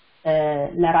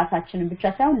ለራሳችን ብቻ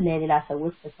ሳይሆን ለሌላ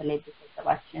ሰዎች በተለይ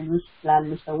በተሰባችን ውስጥ ላሉ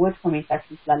ሰዎች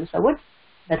ኮሚኒቲያችን ስላሉ ሰዎች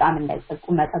በጣም እንዳይጠቁ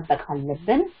መጠበቅ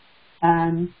አለብን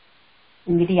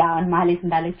እንግዲህ አሁን ማለት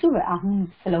እንዳለችው አሁን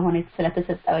ስለሆነ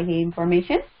ስለተሰጠው ይሄ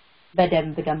ኢንፎርሜሽን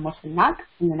በደንብ ደግሞ ስናቅ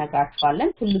እንነግራችኋለን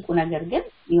ትልቁ ነገር ግን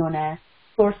የሆነ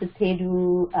ስቶር ስትሄዱ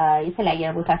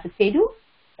የተለያየ ቦታ ስትሄዱ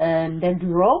እንደ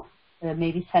ድሮ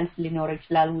ሜቢ ሰልፍ ሊኖር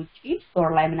ይችላል ውጪ ስቶር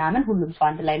ላይ ምናምን ሁሉም ሰው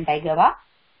አንድ ላይ እንዳይገባ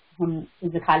አሁን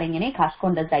ዝካለኝ እኔ ካስኮ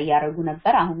እንደዛ ያያረጉ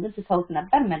ነበር አሁን ግን ተውት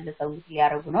ነበር መልሰው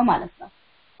ያያረጉ ነው ማለት ነው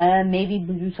ሜቢ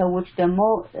ብዙ ሰዎች ደግሞ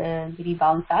እንግዲህ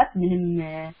በአሁን ሰዓት ምንም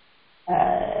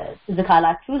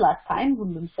ዝካላችሁ ላስት ታይም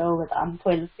ሁሉም ሰው በጣም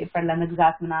ቶይሌት ፔፐር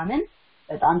ለመግዛት ምናምን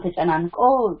በጣም ተጨናንቆ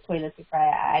ቶይሌት ፔፐር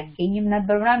አይገኝም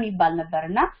ነበር ምናምን ይባል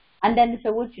ነበርና አንዳንድ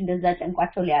ሰዎች እንደዛ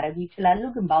ጨንቋቸው ሊያረጉ ይችላሉ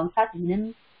ግን በአሁኑ ሰዓት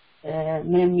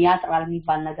ምንም ያጥራል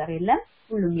የሚባል ነገር የለም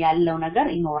ሁሉም ያለው ነገር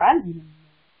ይኖራል ምንም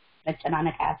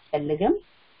መጨናነቅ አያስፈልግም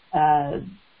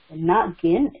እና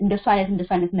ግን እንደሱ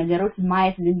አይነት ነገሮች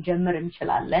ማየት ልንጀምር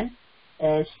እንችላለን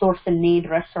ስቶርስ ኔድ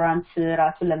ሬስቶራንት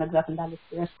ራሱ ለመግባት እንዳለች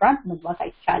ሬስቶራንት መግባት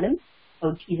አይቻልም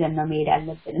ውጪ ይዘን ነው መሄድ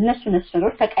ያለብን እነሱ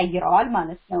ነገሮች ተቀይረዋል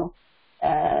ማለት ነው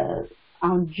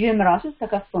አሁን ጂም ራሱ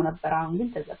ተከፍቶ ነበር አሁን ግን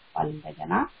ተዘግቷል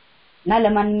እንደገና እና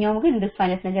ለማንኛውም ግን እንደሱ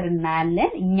አይነት ነገር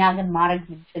እናያለን እኛ ግን ማድረግ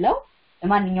ምንችለው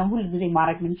ለማንኛውም ሁሉ ጊዜ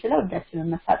ማድረግ ምንችለው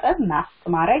እጃችንን መታጠብ ማስክ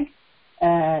ማድረግ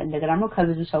እንደገና ነው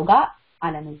ከብዙ ሰው ጋር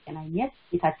አለመገናኘት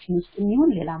የታችን ውስጥ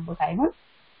ይሁን ሌላም ቦታ ይሁን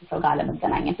ሰው ጋር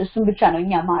አለመገናኘት እሱን ብቻ ነው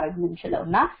እኛ ማድረግ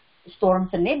ምንችለውና ስቶርም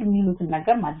ስንሄድ የሚሉትን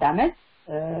ነገር ማዳመጥ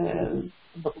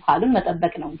በቃሉን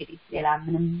መጠበቅ ነው እንግዲህ ሌላ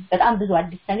ምንም በጣም ብዙ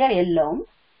አዲስ ነገር የለውም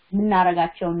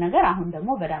ምናረጋቸው ነገር አሁን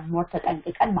ደግሞ በጣም ሞር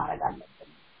ተጠንቅቀን ማድረግ አለብን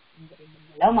እንግዲህ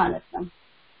ምንለው ማለት ነው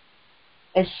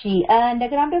እሺ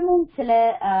እንደገና ደግሞ ስለ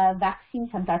ቫክሲን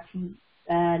ሰምታችሁ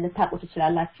ልታውቁ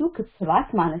ትችላላችሁ ክትባት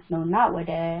ማለት ነውና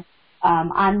ወደ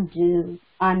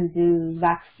አንድ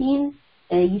ቫክሲን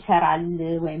ይሰራል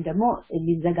ወይም ደግሞ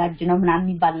ሊዘጋጅ ነው ምናምን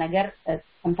የሚባል ነገር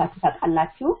ሰምታችሁ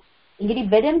ታውቃላችሁ እንግዲህ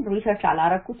በደንብ ሪሰርች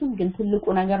አላረኩትም ግን ትልቁ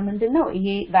ነገር ምንድነው ይሄ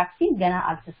ቫክሲን ገና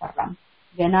አልተሰራም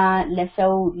ገና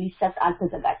ለሰው ሊሰጥ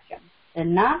አልተዘጋጀም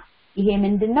እና ይሄ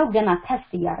ምንድነው ገና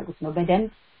ቴስት ያደርጉት ነው በደንብ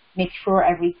make sure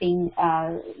everything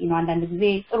አንዳንድ ጊዜ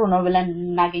ጥሩ ነው ብለን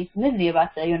እናገኝ ስንል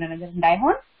የባሰ የሆነ ነገር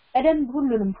እንዳይሆን በደንብ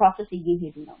ሁሉንም ፕሮሰስ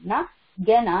እየሄዱ ነውና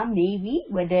ገና ሜቢ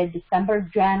ወደ ዲሰምበር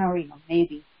ጃንዋሪ ነው ሜቢ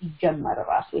ይጀመር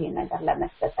ራሱ ይሄ ነገር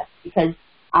ለመሰጠት because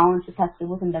አሁን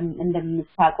ስታስቡት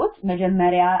እንደምታውቁት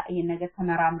መጀመሪያ ይሄ ነገር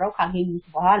ተመራምረው ካገኙት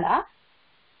በኋላ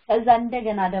ከዛ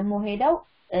እንደገና ደግሞ ሄደው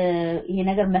ይሄ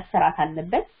ነገር መሰራት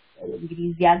አለበት እንግዲህ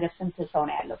እዚህ ሀገር ስንት ሰው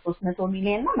ነው ያለው 300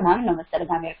 ሚሊዮን ነው ምናምን ነው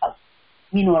መሰለኝ አሜሪካ ውስጥ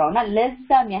ሚኖረውና ለዛ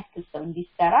የሚያክል ሰው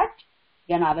እንዲሰራጭ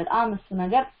ገና በጣም እሱ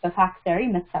ነገር በፋክተሪ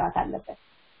መሰራት አለበት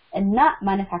እና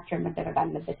ማኑፋክቸር መደረግ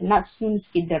አለበት እና እሱን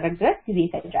እስኪደረግ ድረስ ጊዜ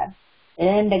ይፈጃል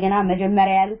እንደገና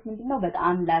መጀመሪያ ያሉት ምንድነው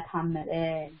በጣም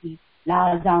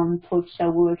ለአዛውንቶች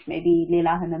ሰዎች ሜቢ ሌላ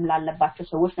ህመም ላለባቸው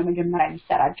ሰዎች ነው መጀመሪያ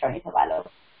የሚሰራጨው የተባለው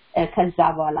ከዛ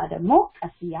በኋላ ደግሞ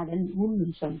ቀስ ያለን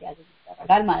ሁሉም ሰው እንዲያገኝ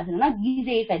ይደረጋል ማለት ነውና ጊዜ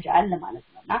ይፈጃል ማለት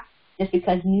ነውና just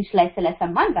because ኒውስ ላይ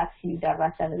ስለሰማን ቫክሲን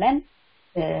ይደረሰ ብለን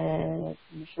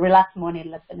ሪላክስ መሆን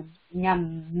የለብንም እኛ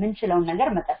ምንችለው ነገር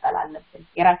መቀጠል አለብን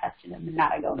የራሳችንን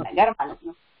የምናረጋው ነገር ማለት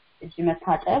ነው እጅ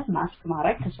መታጠብ ማስክ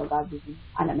ማድረግ ከሰው ጋር ብዙ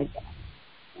አለመገናኘት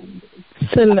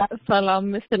ሰላም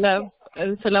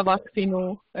ስለ ቫክሲኑ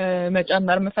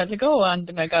መጨመር የምፈልገው አንድ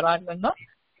ነገር አለና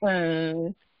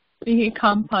ይሄ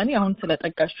ካምፓኒ አሁን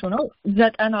ስለጠቀሽው ነው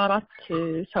 94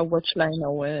 ሰዎች ላይ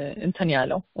ነው እንትን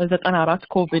ያለው 94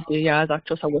 ኮቪድ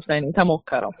የያዛቸው ሰዎች ላይ ነው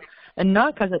ተሞከረው እና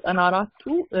ከ94ቱ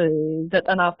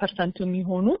 90%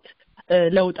 የሚሆኑት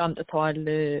ለውጥ አምጥተዋል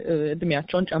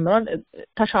እድሜያቸውን ጨምሯል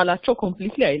ተሻላቸው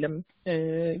ኮምፕሊትሊ አይልም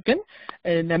ግን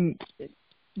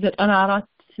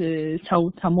 94 ሰው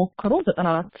ተሞክሮ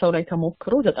 94 ሰው ላይ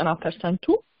ተሞክሮ 90%ቱ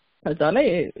ከዛ ላይ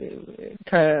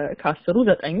ከአስሩ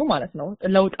 9 ማለት ነው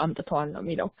ለውጥ አምጥተዋል ነው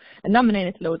የሚለው እና ምን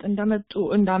አይነት ለውጥ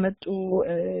እንዳመጡ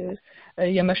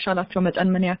የመሻላቸው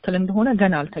መጠን ምን ያክል እንደሆነ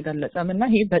ገና አልተገለጸም እና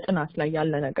ይሄ በጥናት ላይ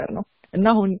ያለ ነገር ነው እና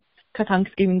አሁን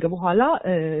ከታንክስጊቪንግ በኋላ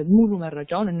ሙሉ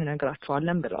መረጃውን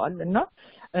እንነግራቸዋለን ብለዋል እና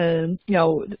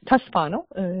ያው ተስፋ ነው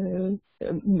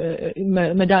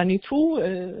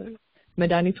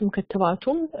መድኃኒቱም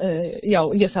ክትባቱም ያው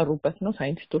እየሰሩበት ነው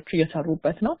ሳይንቲስቶቹ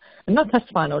እየሰሩበት ነው እና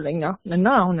ተስፋ ነው ለኛ እና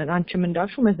አሁን አንቺም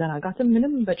እንዳልሽው መዘናጋትም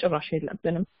ምንም በጭራሽ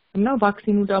የለብንም እና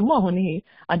ቫክሲኑ ደግሞ አሁን ይሄ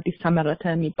አዲስ ተመረተ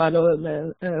የሚባለው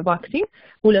ቫክሲን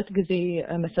 2 ጊዜ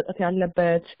መሰጠት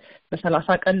ያለበት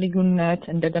በ30 ቀን ልዩነት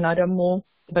እንደገና ደግሞ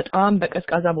በጣም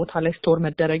በቀዝቃዛ ቦታ ላይ ስቶር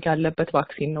መደረግ ያለበት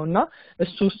ቫክሲን ነውና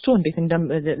እሱ እንዴት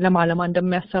ለማለማ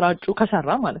እንደሚያሰራጩ ከሰራ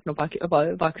ማለት ነው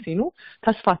ቫክሲኑ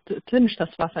ትንሽ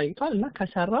ተስፋ ሳይቷል እና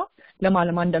ከሰራ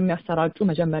ለማለማ እንደሚያሰራጩ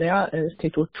መጀመሪያ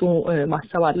ስቴቶቹ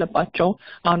ማሰብ አለባቸው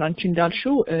አሁን አንቺ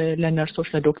እንዳልሽው ለነርሶች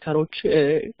ለዶክተሮች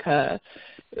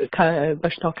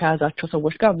ከበሽታው ከያዛቸው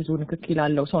ሰዎች ጋር ብዙ ንክኪ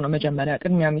ያለው ሰው ነው መጀመሪያ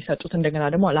ቅድሚያ የሚሰጡት እንደገና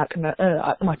ደግሞ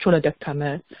አቅማቸው ለደከመ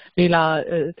ሌላ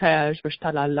ተያያዥ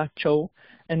በሽታ ላላቸው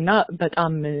እና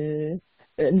በጣም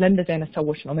ለእንደዚህ አይነት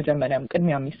ሰዎች ነው መጀመሪያም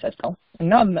ቅድሚያ የሚሰጠው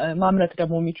እና ማምረት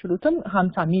ደግሞ የሚችሉትም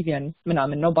 50 ሚሊዮን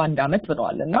ምናምን ነው በአንድ አመት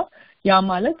ብለዋልና ያ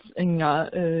ማለት እኛ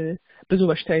ብዙ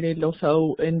በሽታ የሌለው ሰው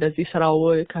እንደዚህ ስራው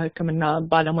ከህክምና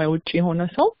ባለሙያ ውጪ የሆነ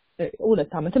ሰው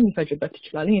 2 አመትም ሊፈጅበት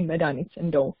ይችላል ይሄን መድኃኒት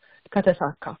እንደው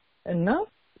ከተሳካ እና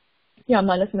ያ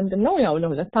ማለት ምንድነው ያው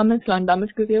ለ2 አመት ለ1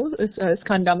 አመት ጊዜ እስከ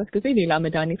 1 አመት ጊዜ ሌላ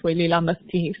መድኃኒት ወይ ሌላ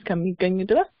መፍትሄ እስከሚገኝ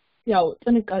ድረስ ያው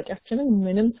ጥንቃቄያችንን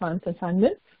ምንም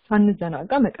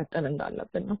ሳንዘናጋ መቀጠል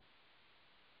እንዳለብን ነው።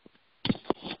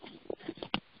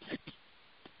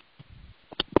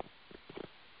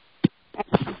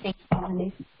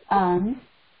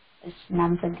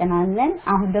 እናመሰግናለን።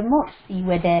 አሁን ደግሞ እስቲ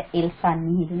ወደ ኤልሳ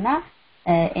እንሂድና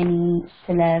እኔ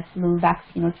ስለ ፍሉ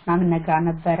ቫክሲኖች ምናምን ነግራ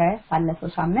ነበረ ባለፈው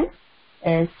ሳምንት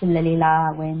ስለሌላ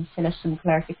ወይም ስለሱም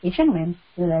ክላሪፊኬሽን ወይም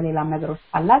ስለሌላ ነገሮች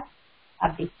ካላት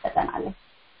አፕዴት ትሰጠናለች።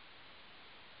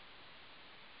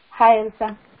 ሃይ ኤልሳ።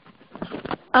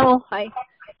 ሃይ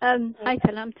ሃይ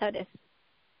ሰላም ታደስ።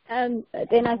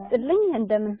 ጤና ይስጥልኝ።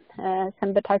 እንደምን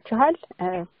ሰንበታችኋል?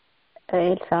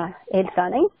 ኤልሳ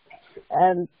ነኝ።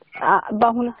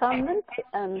 በአሁኑ ሳምንት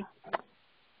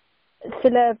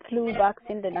ስለ ፍሉ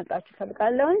ቫክሲን ልነግራችሁ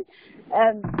ፈልጋለሁ።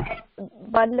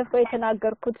 ባለፈው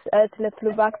የተናገርኩት ስለ ፍሉ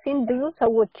ቫክሲን ብዙ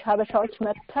ሰዎች ሀበሻዎች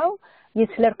መጥተው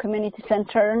የስለር ኮሚኒቲ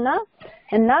ሴንተር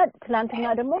እና ትላንትና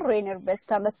ደግሞ ሬነር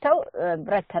በስታ መጥተው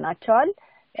ረተናቸዋል።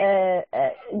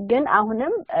 ግን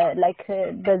አሁንም ላይክ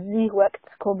በዚህ ወቅት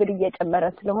ኮቪድ እየጨመረ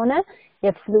ስለሆነ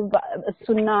የፍሉ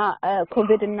እሱና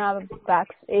ኮቪድ እና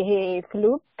ቫክስ ይሄ ፍሉ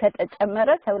ከተጨመረ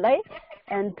ሰው ላይ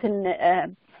እንትን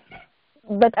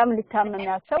በጣም ሊታመም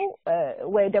ያሰው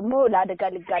ወይ ደግሞ ለአደጋ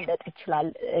ሊጋለጥ ይችላል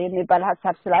የሚባል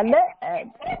ሐሳብ ስላለ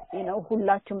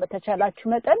ሁላችሁም በተቻላችሁ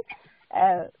መጠን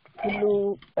ፍሉ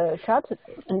ሻት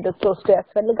እንድትወስዱ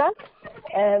ያስፈልጋል።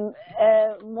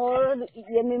 ሞር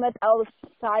የሚመጣው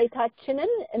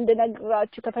ሳይታችንን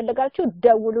እንድነግራችሁ ከፈለጋችሁ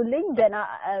ደውሉልኝ። ገና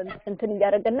እንትን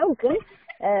እያደረግን ነው። ግን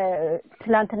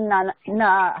ትላንትና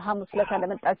ሐሙስ ዕለት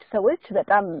ለመጣችሁ ሰዎች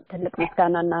በጣም ትልቅ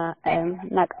ምስጋናና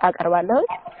አቀርባለሁ።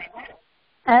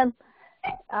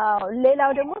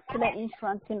 ሌላው ደግሞ ስለ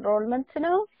ኢንሹራንስ ኢንሮልመንት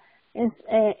ነው።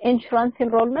 ኢንሹራንስ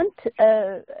ኢንሮልመንት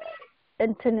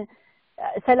እንትን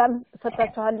ሰላም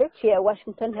ሰጣችኋለች።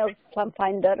 የዋሽንግተን ሄልዝ ፕላን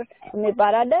ፋይንደር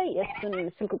የሚባል አለ። የእሱን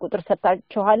ስልክ ቁጥር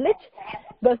ሰጣችኋለች።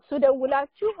 በሱ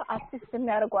ደውላችሁ አሲስት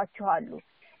የሚያደርጓችሁ አሉ።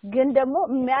 ግን ደግሞ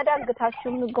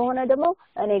የሚያዳግታችሁ ከሆነ ደግሞ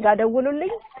እኔ ጋር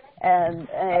ደውሉልኝ።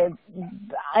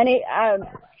 እኔ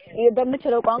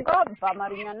በምችለው ቋንቋ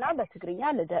በአማርኛና በትግርኛ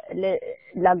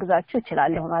ላግዛችሁ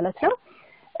እችላለሁ ማለት ነው።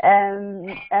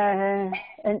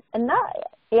 እና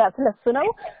ያ ስለሱ ነው።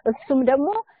 እሱም ደግሞ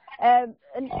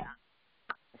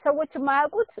ሰዎች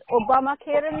የማያውቁት ኦባማ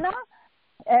ኬር እና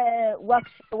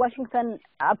ዋሽንግተን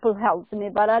አፕል ሄልዝ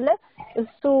የሚባል አለ።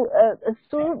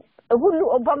 እሱ ሁሉ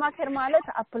ኦባማ ኬር ማለት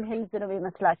አፕል ሄልዝ ነው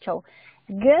የሚመስላቸው።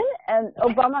 ግን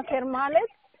ኦባማ ኬር ማለት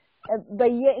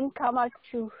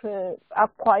በየኢንካማችሁ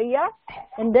አኳያ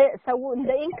እንደ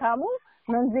ኢንካሙ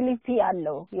መንዝሊቲ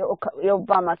ያለው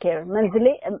የኦባማ ኬር መንዝሊ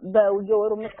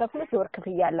በየወሩ የምትከፍሉት የወር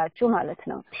ክፍያ ያላችሁ ማለት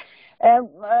ነው።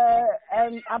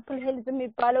 አፕል ሄልዝ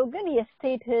የሚባለው ግን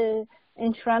የስቴት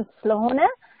ኢንሹራንስ ስለሆነ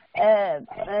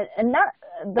እና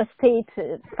በስቴት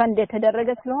ፈንድ የተደረገ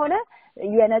ስለሆነ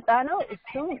የነፃ ነው።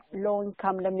 እሱም ሎው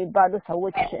ኢንካም ለሚባሉ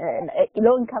ሰዎች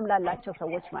ሎው ኢንካም ላላቸው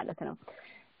ሰዎች ማለት ነው።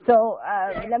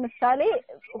 ለምሳሌ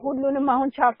ሁሉንም አሁን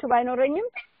ቻርቱ ባይኖረኝም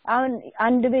አሁን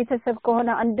አንድ ቤተሰብ ከሆነ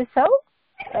አንድ ሰው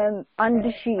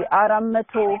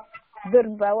 1400 ብር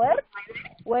በወር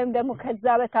ወይም ደግሞ ከዛ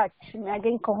በታች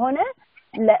የሚያገኝ ከሆነ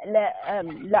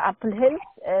ለአፕል ሄልዝ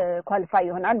ኳሊፋይ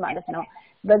ይሆናል ማለት ነው።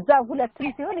 በዛ ሁለቱም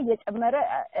ሲሆን እየጨመረ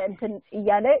እንትን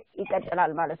እያለ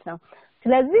ይቀጥላል ማለት ነው።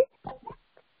 ስለዚህ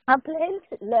አፕል ሄልዝ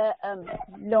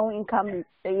ለሎው ኢንካም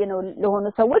ለሆኑ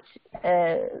ሰዎች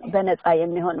በነፃ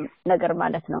የሚሆን ነገር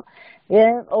ማለት ነው።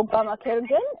 የኦባማ ኬር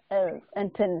ግን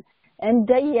እንትን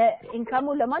እንደየ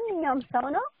ኢንካሙ ለማንኛውም ሰው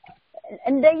ነው።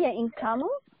 እንደየ ኢንካሙ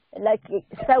ላይክ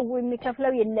ሰው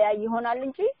የሚከፍለው ይለያይ ይሆናል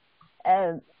እንጂ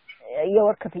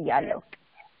የወር ክፍያ አለው።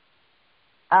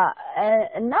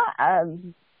 እና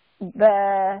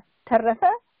በተረፈ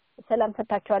ሰላም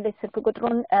ሰጣችኋለች። ስልክ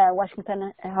ቁጥሩን ዋሽንግተን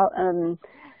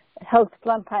ሄልዝ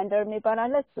ፕላን ፋይንደር የሚባል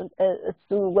አለ። እሱ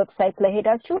ዌብሳይት ላይ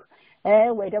ሄዳችሁ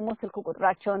ወይ ደግሞ ስልክ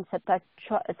ቁጥራቸውን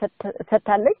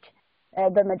ሰጣለች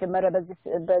በመጀመሪያ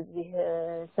በዚህ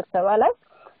ስብሰባ ላይ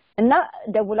እና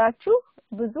ደውላችሁ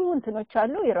ብዙ እንትኖች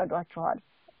አሉ ይረዷችኋል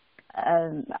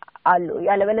አሉ።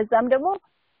 ያለበለዚያም ደግሞ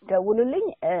ደውሉልኝ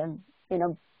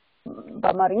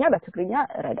በአማርኛ በትግርኛ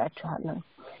እረዳችኋለሁ።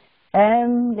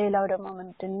 ሌላው ደግሞ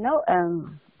ምንድነው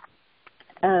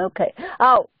ኦኬ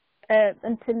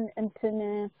እንትን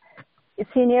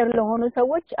ሲኒየር ለሆኑ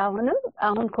ሰዎች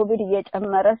አሁን ኮቪድ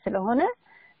እየጨመረ ስለሆነ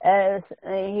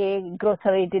ይሄ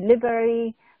ግሮሰሪ ዲሊቨሪ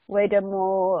ወይ ደግሞ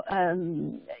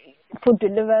ፉድ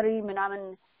ዲሊቨሪ ምናምን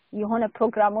የሆነ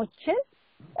ፕሮግራሞችን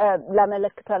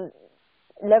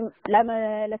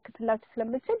ለመለክትላችሁ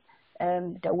ስለምችል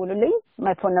ደውሉልኝ።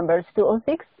 my phone number is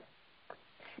 206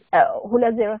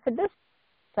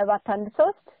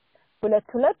 713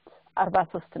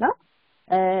 2243 ነው።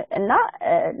 እና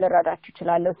ለራዳችሁ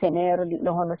ይችላል ሴኒየር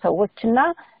ለሆኑ ሰዎችና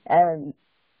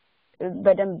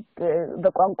በደንብ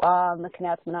በቋንቋ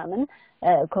ምክንያት ምናምን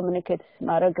ኮሙኒኬት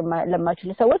ማድረግ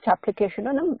ለማይችሉ ሰዎች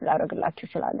አፕሊኬሽኑንም ላደርግላችሁ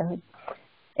ይችላል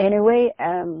anyway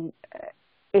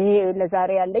ይሄ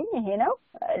ለዛሬ ያለኝ ይሄ ነው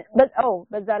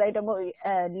በዛ ላይ ደግሞ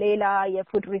ሌላ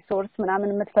የፉድ ሪሶርስ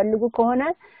ምናምን የምትፈልጉ ከሆነ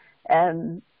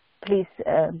ፕሊዝ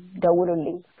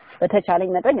ደውሉልኝ በተቻለኝ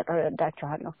መጠን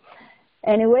እረዳችኋለሁ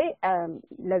anyway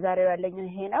ለዛሬ ያለኝ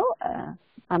ይሄ ነው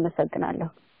አመሰግናለሁ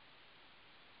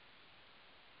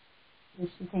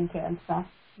እሺ thank you Elsa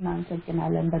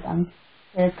እናመሰግናለን በጣም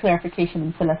clarification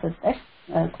ስለሰጠሽ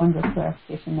ቆንጆ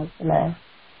clarification ነው ስለ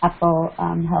Apple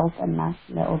health and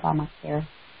national Obama care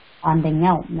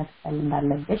አንደኛው መክፈል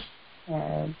እንዳለብሽ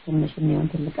ትንሽ የሚሆን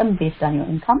ትልቅም based on your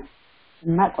income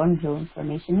እና ቆንጆ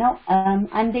ኢንፎርሜሽን ነው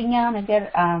አንደኛ ነገር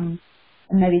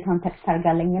እመቤቷን ተክስ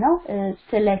አድርጋለኝ ነው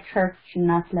ስለ ቸርች እና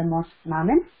ስለ ሞስክ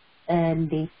ምናምን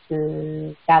እንዴት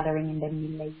ጋዘሪንግ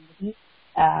እንደሚለይ እንግዲህ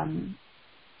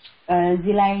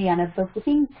እዚህ ላይ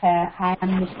ያነበብኩትኝ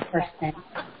ከ25%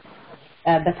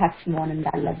 በታች መሆን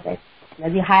እንዳለበት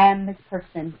ስለዚህ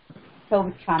 25% ሰው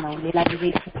ብቻ ነው ሌላ ጊዜ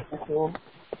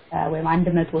ወይም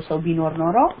 100 ሰው ቢኖር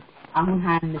ኖሮ አሁን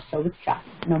 25 ሰው ብቻ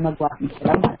ነው መግባት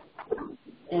የሚችለው ማለት ነው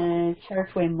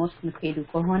ቸርች ወይም ሞስክ ምትሄዱ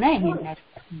ከሆነ ይሄን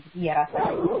እንግዲህ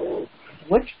የራሳችሁ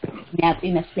ሰዎች የሚያውቁ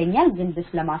ይመስለኛል ግን this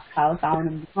ለማስታወስ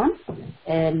አሁንም ቢሆን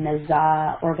እነዛ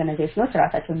ኦርጋናይዜሽኖች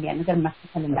ራሳቸው የሚያነገር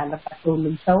ማስተካከል እንዳለባቸው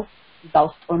ሁሉም ሰው እዛው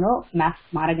ሆኖ ማስክ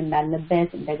ማድረግ እንዳለበት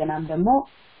እንደገናም ደግሞ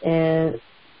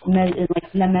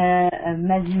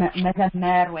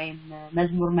መዘመር ወይም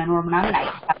መዝሙር መኖር ምናምን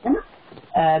አይቻልም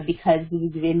because ብዙ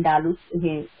ጊዜ እንዳሉት ይሄ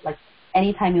like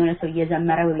anytime የሆነ ሰው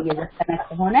እየዘመረ ወይ እየዘፈነ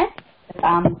ከሆነ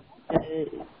በጣም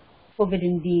ኮቪድ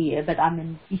በጣም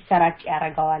እንዲሰራጭ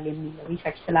ያረጋዋል የሚል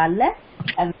ሪሰርች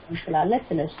ስላለ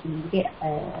ስለዚህ እንግዲህ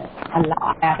አላህ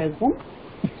ያረጉም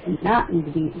እና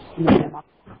እንግዲህ እሱን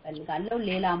ለማፈልጋለሁ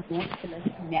ሌላ ሞት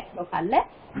ስለዚህ የሚያቀው ካለ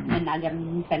መናገር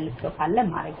የሚፈልግ ሰው ካለ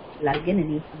ማድረግ ይችላል ግን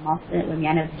እኔ ሰማሁት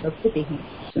የሚያነበብኩት ይሄ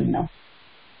ነው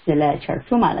ስለ ቸርቹ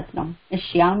ማለት ነው እሺ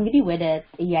አሁን እንግዲህ ወደ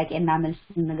ጥያቄና መልስ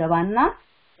እንገባና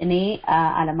እኔ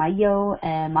አለማየሁ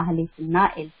ማህሌትና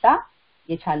ኤልሳ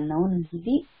የቻልነውን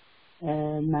እንግዲህ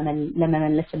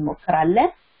ለመመለስ እንሞክራለን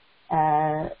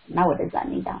እና ወደዛ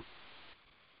እንሄዳ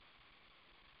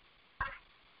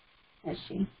እሺ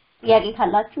ጥያቄ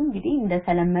ካላችሁ እንግዲህ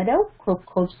እንደተለመደው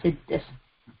ኮከብ 6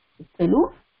 ስትሉ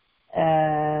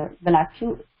ብላችሁ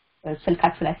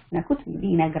ስልካችሁ ላይ ስትነኩት እንግዲህ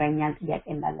ይነግረኛል ጥያቄ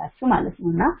እንዳላችሁ ማለት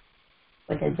ነውና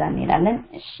ወደዛ እንሄዳለን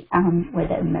እሺ አሁን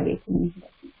ወደ እመቤት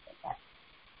እንሄዳለን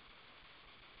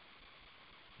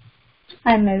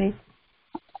እመቤት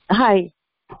Hi.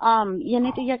 የኔ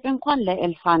ጥያቄ እንኳን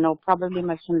ለኤልሳ ነው probably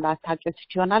መልሱን ላታውቂው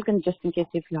ይችላል ግን just in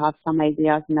case if you have some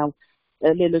ideas ነው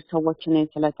ሌሎች ሰዎች እኔን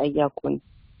ስለጠየቁኝ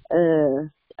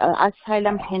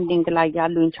asylum pending ላይ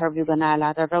ያሉ ኢንተርቪው ገና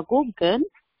ያላደረጉ ግን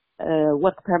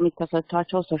work permit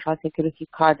ተሰጥቷቸው social security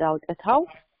card አውጥተው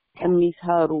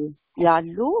የሚሰሩ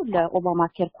ያሉ ለኦባማ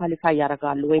ኬር ኳሊፋይ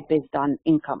ያደርጋሉ ወይ based on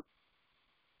income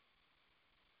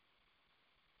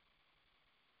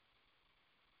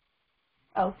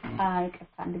Oh,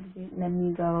 let me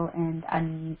go and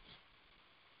unmute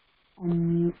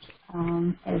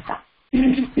Elsa.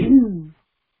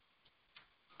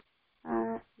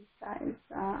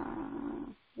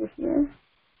 Here.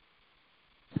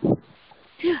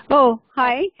 Oh,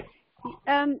 hi.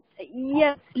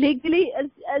 Yes, legally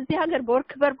እዚህ ሀገር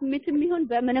በወርክ ፐርሚት የሚሆን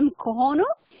በምንም ከሆነ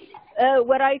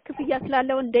ወራይ ክፍያ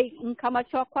ስላለው እንደ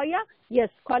ኢንካማቸው አኳያ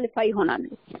yes ኳሊፋይ ይሆናሉ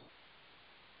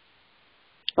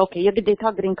ኦኬ የግዴታ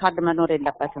ግሪን ካርድ መኖር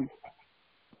የለበትም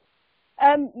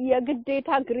የግዴታ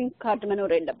ግሪን ካርድ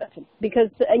መኖር የለበትም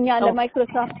because እኛ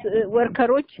ለማይክሮሶፍት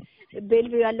ወርከሮች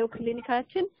ቤልቪው ያለው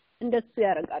ክሊኒካችን እንደሱ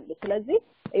ያደርጋሉ ስለዚህ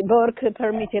በወርክ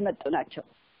ፐርሚት የመጡ ናቸው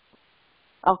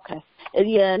ኦኬ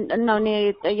እና እኔ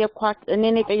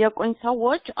የጠየቁኝ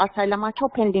ሰዎች አሳይለማቸው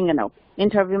ፔንዲንግ ነው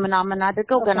ኢንተርቪው ምናምን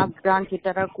አድርገው ገና ግራንት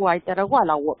ይደረጉ አይደረጉ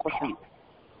አላወቁትም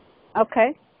ኦኬ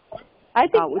I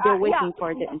think they're waiting for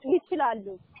the ይችላሉ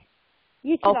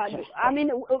I mean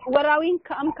ወራዊን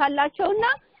ካላቸውና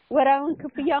ወራዊን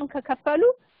ክፍያውን ከከፈሉ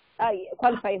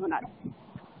ኳሊፋይ ይሆናል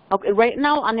Okay right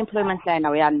now unemployment ላይ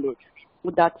ነው ያሉት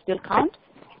would that still count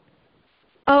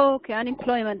Okay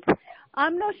unemployment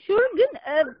I'm not sure ግን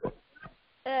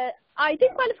I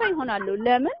think qualify ይሆናሉ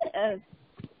ለምን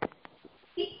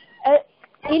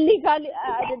illegal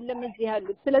አይደለም እዚህ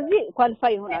ያሉት ስለዚህ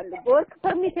ኳሊፋይ ይሆናሉ ወርክ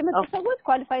ፐርሚት የመጡ ሰዎች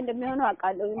ኳሊፋይ እንደሚሆኑ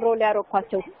አውቃለሁ ኢንሮል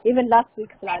ያረኳቸው even last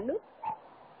week ስላሉ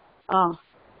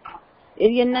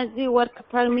የነዚህ ወርክ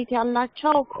ፐርሚት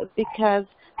ያላቸው because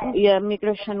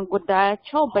የኢሚግሬሽን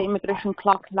ጉዳያቸው በኢሚግሬሽን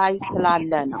ክሎክ ላይ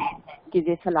ስላለ ነው ጊዜ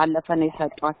ስላለፈ ነው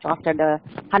የሰጧቸው after the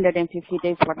 150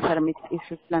 days work permit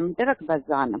issue ስለሚደረግ በዛ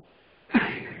ነው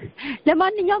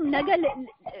ለማንኛውም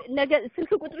ነገ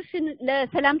ስልክ ቁጥርሽን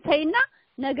ለሰላምታይና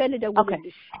ነገ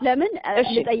ልደውልልሽ ለምን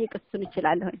ልጠይቅ እሱን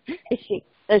እችላለሁ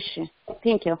እሺ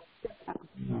thank you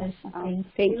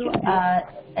thank you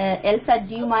Elsa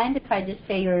do you mind if I just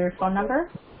say your phone number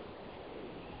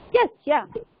yes yeah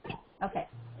okay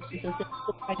so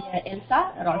Elsa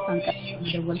ራሷን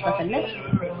ደውል ተፈለግ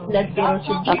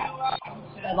 206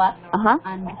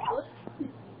 and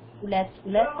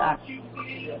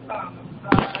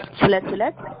 2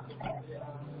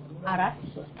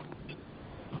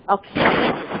 okay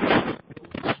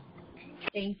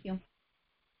thank you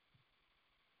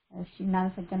እሺ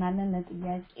እናመሰግናለን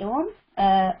ለጥያቄውን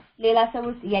ሌላ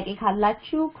ሰዎች ጥያቄ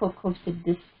ካላችሁ ኮከብ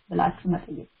 6 ብላችሁ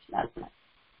መጠየቅ ትችላላችሁ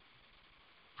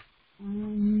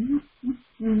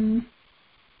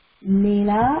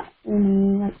ሌላ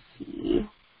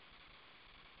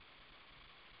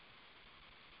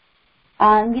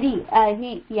እንግዲህ ይሄ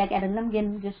ጥያቄ አይደለም ግን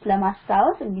just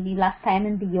ለማስታወስ እንግዲህ last time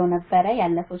እንዲየው ነበረ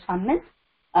ያለፈው ሳምንት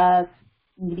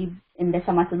እንግዲህ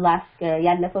እንደሰማችሁ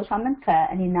ያለፈው ሳምንት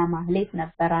ከእኔና ማህሌት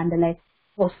ነበር አንድ ላይ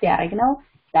ሆስት ያደረግነው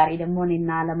ዛሬ ደግሞ እኔና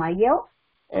አለማየው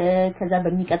ከዛ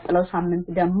በሚቀጥለው ሳምንት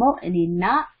ደግሞ እኔና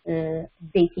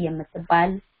ቤቲ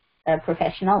የምትባል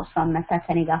ፕሮፌሽናል ሷመታ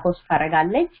ከኔ ጋር ሆስት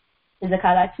ታደርጋለች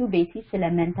እዘካላችሁ ቤቲ ስለ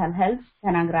ሜንታል ሄልዝ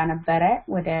ተናግራ ነበረ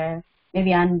ወደ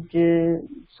maybe አንድ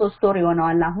 3 ወር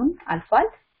ይሆናል አሁን አልፏል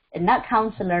እና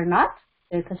ካውንሰለር ናት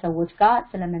ከሰዎች ጋር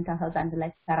ስለ ሜንታል ሄልዝ አንድ ላይ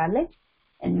ትሰራለች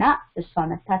እና እሷ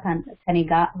መታ ከኔ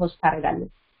ጋር ሆስት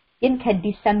ታደርጋለች ግን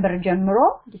ከዲሰምበር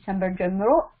ጀምሮ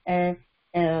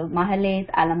ማህሌት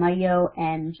አለማየው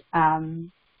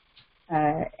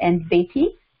and ቤቲ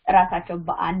ራሳቸው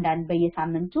በአንዳንድ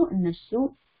በየሳምንቱ እነሱ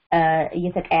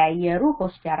እየተቀያየሩ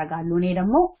ሆስት ያደርጋሉ እኔ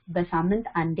ደግሞ በሳምንት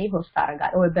አንዴ ሆስት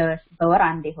አደርጋለሁ ወይ በወር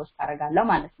አንዴ ሆስት አደርጋለሁ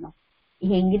ማለት ነው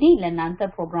ይሄ እንግዲህ ለእናንተ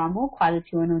ፕሮግራሙ ኳሊቲ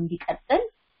ሆኖ እንዲቀጥል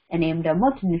እኔም ደግሞ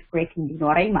ትንሽ ብሬክ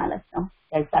እንዲኖረኝ ማለት ነው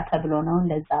ለዛ ተብሎ ነው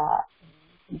እንደዛ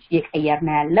ትንሽ እየቀየርና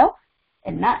ያለው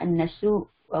እና እነሱ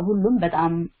ሁሉም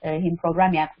በጣም ይሄን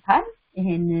ፕሮግራም ያውቁታል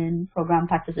ይሄንን ፕሮግራም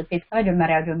ፓርቲሲፔት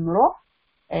ከመጀመሪያው ጀምሮ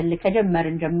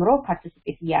ለከጀመርን ጀምሮ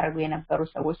ፓርቲሲፔት ያደርጉ የነበሩ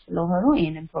ሰዎች ስለሆኑ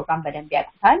ይሄንን ፕሮግራም በደንብ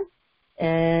ያውቁታል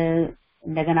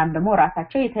እንደገናም ደግሞ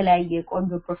ራሳቸው የተለያየ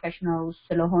ቆንጆ ፕሮፌሽናልስ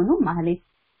ስለሆኑ ማህሌት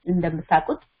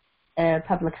እንደምታውቁት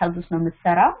ፐብሊክ ሄልዝ ነው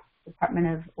የምትሰራው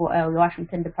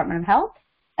ዋሽንግተን ዲፓርትመንት ኦፍ ሄልት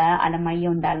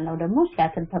አለማየው እንዳልነው ደግሞ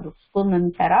ሲያትል ፐብሊክ ስኩል ነው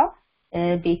የሚሰራው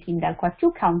ቤቲ እንዳልኳችሁ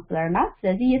ካውንሰለር ናት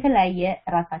ስለዚህ የተለያየ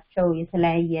ራሳቸው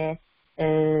የተለያየ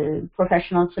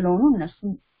ፕሮፌሽናል ስለሆኑ እነሱ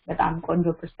በጣም ቆንጆ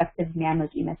ፐርስፔክቲቭ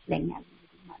የሚያመጡ ይመስለኛል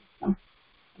ማለት ነው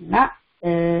እና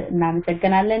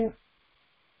እናመሰግናለን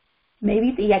ሜቢ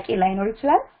ጥያቄ ላይኖር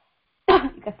ይችላል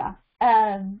ይከታ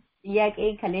ጥያቄ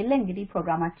ከሌለ እንግዲህ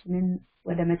ፕሮግራማችንን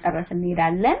ወደ መጨረስ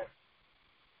እንሄዳለን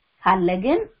ካለ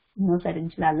ግን መውሰድ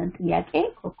እንችላለን ጥያቄ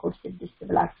ኮከብ 6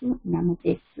 ብላችሁ እና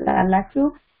መጠየቅ ትችላላችሁ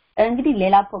እንግዲህ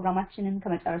ሌላ ፕሮግራማችንን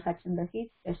ከመጨረሳችን በፊት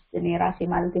እኔ ራሴ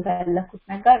ማለት የፈለኩት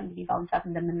ነገር እንግዲህ አሁን ሰዓት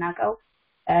እንደምናውቀው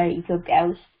ኢትዮጵያ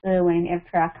ውስጥ ወይም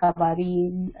ኤርትራ አካባቢ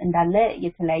እንዳለ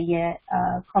የተለያየ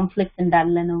ኮንፍሊክት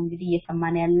እንዳለ ነው እንግዲህ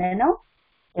እየሰማን ያለ ነው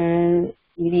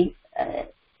እንግዲህ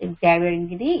እግዚአብሔር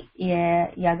እንግዲህ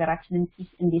የሀገራችንን ፒስ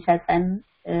እንዲሰጠን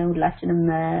ሁላችንም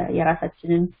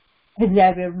የራሳችንን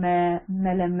እግዚአብሔር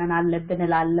መለመን አለብን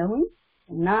እላለሁኝ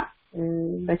እና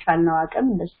በቻልነው አቅም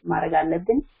እንደሱ ማድረግ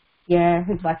አለብን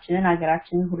የህዝባችንን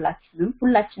ሀገራችንን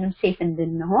ሁላችንም ሴፍ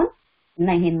እንድንሆን እና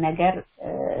ይሄን ነገር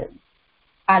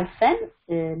አልፈን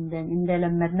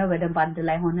እንደለመድነው በደንብ አንድ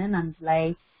ላይ ሆነን አንድ ላይ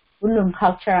ሁሉም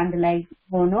ካልቸር አንድ ላይ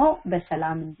ሆኖ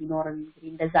በሰላም እንዲኖር እንግዲህ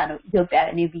እንደዛ ነው ኢትዮጵያ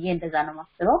እኔ ብዬ እንደዛ ነው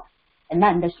ማስበው እና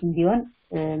እንደሱ እንዲሆን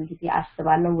እንግዲህ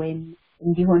አስባለሁ ወይም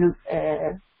እንዲሆን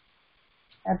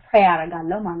ፕሬይ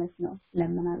አደርጋለሁ ማለት ነው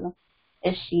ለምናለሁ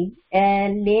እሺ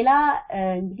ሌላ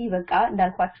እንግዲህ በቃ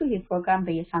እንዳልኳችሁ ይሄ ፕሮግራም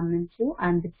በየሳምንቱ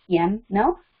 1 PM ነው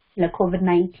ስለ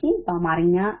ኮቪድ-19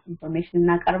 በአማርኛ ኢንፎርሜሽን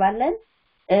እናቀርባለን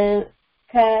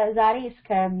ከዛሬ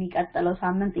እስከሚቀጥለው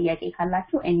ሳምንት ጥያቄ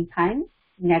ካላችሁ ኤኒ ታይም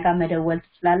እኛ ጋር መደወል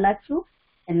ትችላላችሁ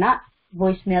እና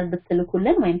ቮይስ ሜል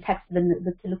ብትልኩልን ወይም ቴክስት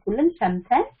ብትልኩልን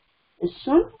ሰምተን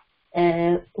እሱን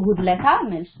ሁለታ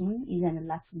መልሱን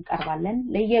ይዘንላችሁ እንቀርባለን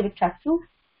ለየብቻችሁ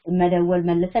መደወል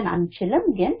መልሰን አንችልም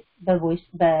ግን በቮይስ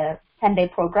በሰንዴይ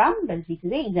ፕሮግራም በዚህ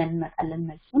ጊዜ ይዘን እንመጣለን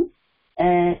መልሱን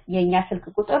የኛ ስልክ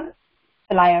ቁጥር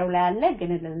ፍላየሩ ላይ አለ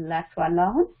ግን ልላችኋለሁ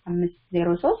አሁን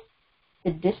 503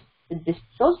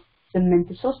 663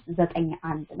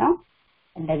 8391 ነው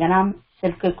እንደገናም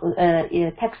ስልክ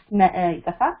ቴክስት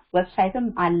ይጠፋ ዌብሳይትም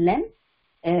አለን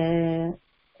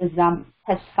እዛም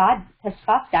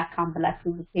ተስፋ.com ብላችሁ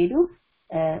ብትሄዱ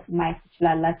ማየት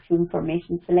ትችላላችሁ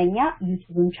ኢንፎርሜሽን ስለኛ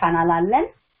ዩቲዩብ ቻናል አለን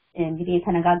እንግዲህ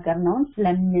የተነጋገርነውን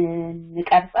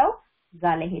ስለምንቀርጸው እዛ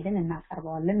ላይ ሄደን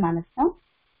እናቀርበዋለን ማለት ነው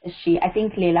እሺ I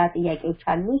think ሌላ ጥያቄዎች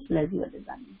አሉ ስለዚህ ወደዛ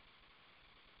ነው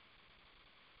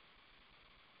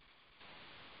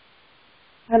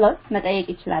ሄሎ መጠየቅ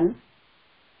ይችላል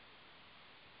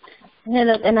ሄሎ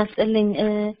ጤና ይስጥልኝ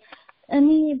እኔ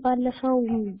ባለፈው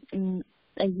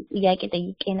ጥያቄ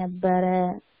ጠይቄ ነበረ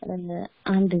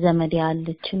አንድ ዘመድ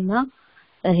ያለችና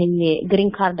ይሄ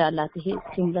ግሪን ካርድ አላት ይሄ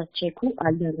ሲምፕል ቼኩ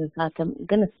አልደረሳትም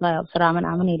ግን እሷ ያው ስራ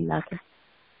ምናምን የላትም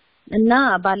እና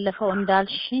ባለፈው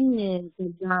እንዳልሽኝ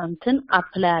እዛ እንትን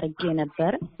አፕላይ አድርጌ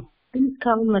ነበር ግን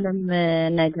እስካሁን ምንም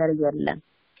ነገር የለም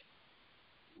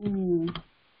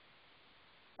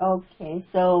Okay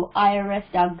so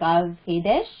irs.gov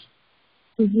ሄደሽ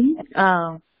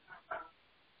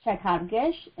check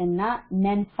አድርገሽ እና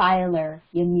non filer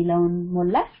የሚለውን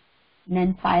ሞላሽ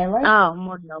non filer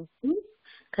ሞላው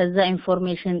ከዛ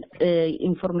ኢንፎርሜሽን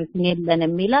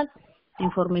የለንም ይላል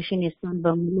ኢንፎርሜሽን የስታን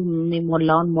በሙሉ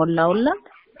የሚሞላውን ሞላውላት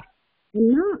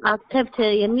እና አክሰፕት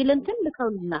የሚል እንትን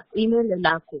ልከውልና ኢሜል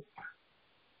ላኩ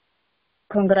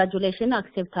ኮንግራቹሌሽን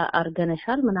አክሰፕት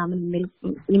አርገነሻል ምናምን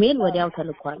ኢሜል ወዲያው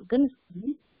ተልኳል ግን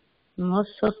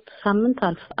ሶስት ሳምንት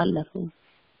አለፈ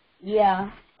yeah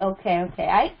okay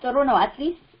አይ ጥሩ ነው at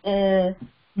least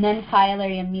non filer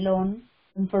የሚለውን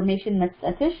ኢንፎርሜሽን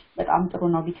መስጠትሽ በጣም ጥሩ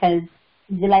ነው because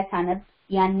እዚህ ላይ ታነብ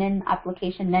ያንን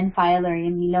አፕሊኬሽን non filer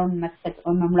የሚለውን መስጠት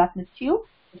መሙላት ምትችዩ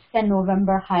እስከ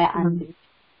ኖቬምበር 21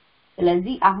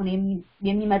 ስለዚህ አሁን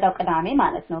የሚመጣው ቅዳሜ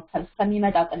ማለት ነው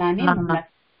ከሚመጣው ቅዳሜ መሙላት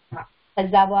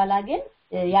ከዛ በኋላ ግን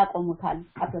ያቆሙታል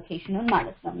አፕሊኬሽኑን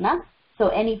ማለት ነውና so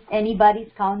anybody's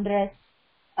counter's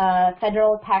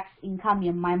federal tax income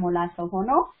የማይሞላ ሰው ሆኖ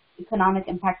economic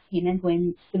impact payment ወይም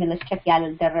stimulus check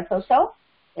ያልደረሰው ሰው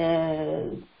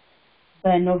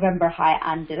በኖቬምበር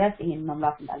 21 ድረስ ይሄን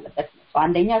መሙላት እንዳለበት ነው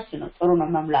አንደኛ እሱ ነው ጥሩ ነው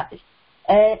መሙላትሽ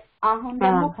አሁን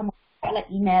ደግሞ ከመቀለ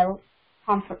ኢሜል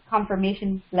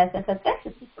confirmation ስለተሰጠሽ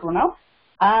እሱ ጥሩ ነው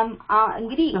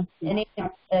እንግዲህ እኔ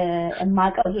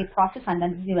የማውቀው ይሄ ፕሮሰስ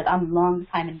አንዳንድ ጊዜ በጣም long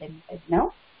time እንደሚፈጅ ነው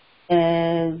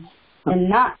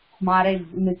እና ማድረግ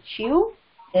የምትችይው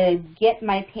get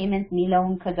my payment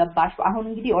ሚለውን ከገባሽ አሁን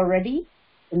እንግዲህ already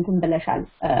እንትን ብለሻል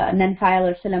non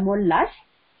filer ስለሞላሽ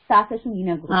ስታተሱን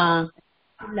ይነግሩሻል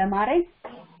ለማድረግ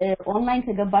ኦንላይን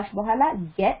ከገባሽ በኋላ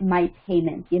get my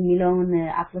payment የሚለውን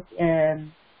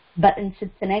በተን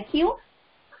ስትነኪው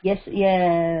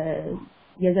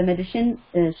የዘመድሽን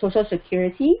ሶሻል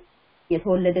ሴኩሪቲ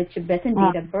የተወለደችበትን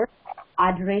date of birth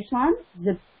አድሬሷን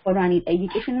zip ኮዷን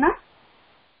ይጠይቅሽና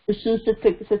እሱን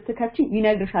ስትከቺ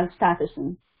ይነግርሻል ስታተሱን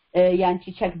ያንቺ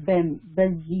ቼክ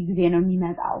በዚህ ጊዜ ነው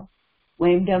የሚመጣው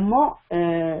ወይም ደግሞ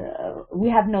we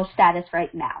have no status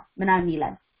right now ምናምን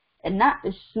ይላል እና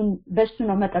እሱን በሱ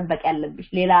ነው መጠበቅ ያለብሽ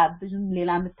ሌላ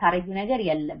የምታረጊው ነገር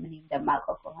የለም እኔ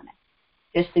እንደማውቀው ከሆነ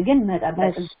just ግን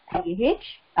መጠበቅ ይሄች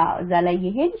እዛ ላይ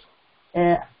ይሄች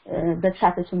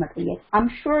በስታተሱ መጠየቅ I'm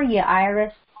sure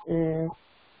የIRS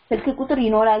ስልክ ቁጥር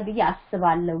ይኖራል ብዬ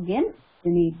አስባለሁ ግን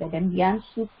እኔ በደንብ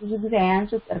ብዙ ጊዜ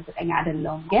ያንሱት እርግጠኛ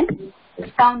አይደለሁም ግን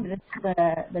እስካሁን ድረስ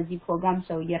በዚህ ፕሮግራም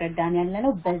ሰው እየረዳን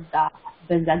ያለነው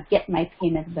በዛ get my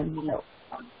payment በሚለው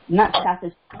እና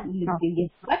ስታተስ ልጅ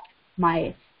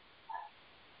ማየት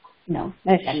ነው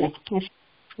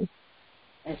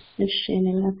እሺ እኔ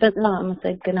በጣም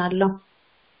አመሰግናለሁ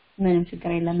ምንም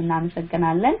ችግር የለም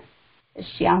እናመሰግናለን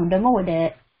እሺ አሁን ደግሞ ወደ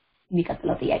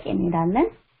የሚቀጥለው ጥያቄ እንሄዳለን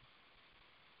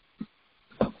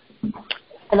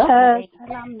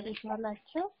ሰላም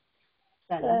ልጅላችሁ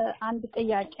አንድ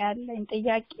ጥያቄ አለኝ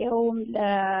ጥያቄውም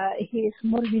ይሄ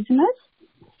ስሞል ቢዝነስ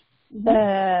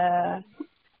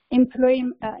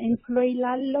ኤምፕሎይ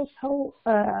ላለው ሰው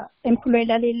ኤምፕሎይ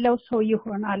ለሌለው ሰው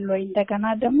ይሆናል ወይ እንደገና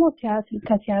ደግሞ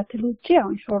ከሲያትል ውጪ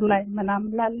አሁን ሾር ላይ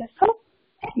ምናምን ላለ ሰው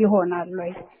ይሆናል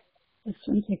ወይ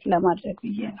እሱን ቼክ ለማድረግ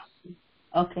ብዬ ነው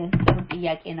ኦኬ ጥሩ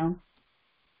ጥያቄ ነው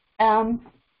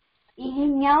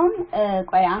ይሄኛውን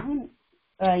ቆይ አሁን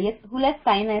ሁለት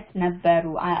አይነት ነበሩ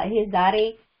ይሄ ዛሬ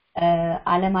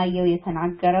አለማየሁ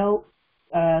የተናገረው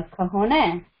ከሆነ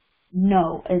ነው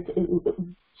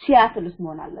ሲያትልስ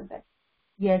መሆን አለበት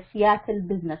የሲያትል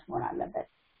ቢዝነስ መሆን አለበት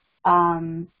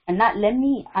እና let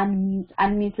me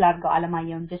unmute ላድርገው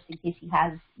አለማየሁን just in case he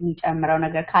has የሚጨምረው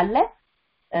ነገር ካለ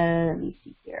let me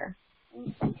see here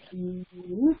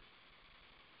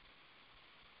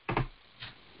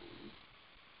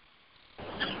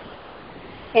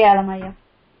hey Alamaya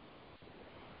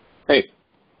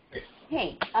hey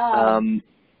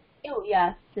oh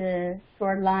yes the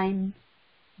shoreline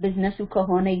ቢዝነሱ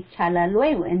ከሆነ ይቻላል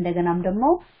ወይ እንደገናም ደግሞ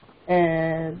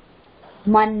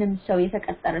ማንንም ሰው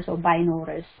የተቀጠረ ሰው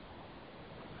ባይኖርስ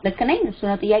ልክ ነኝ እሱ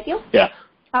ነው ጥያቄው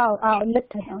አዎ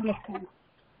ልክ ነው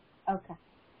ኦኬ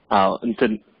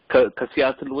እንትን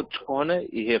ከሲያትል ውጭ ሆነ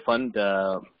ይሄ ፈንድ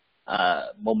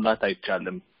መሙላት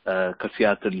አይቻልም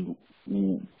ከሲያትል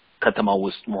ከተማ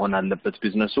ውስጥ መሆን አለበት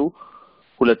ቢዝነሱ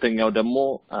ሁለተኛው ደግሞ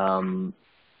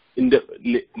እንደ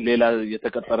ሌላ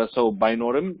የተቀጠረ ሰው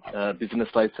ባይኖርም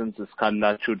ቢዝነስ ላይሰንስ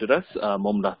እስካላችሁ ድረስ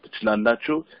መሙላት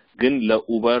ትችላላችሁ ግን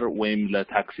ለኡበር ወይም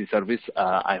ለታክሲ ሰርቪስ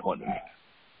አይሆንም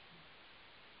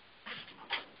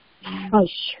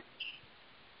እሺ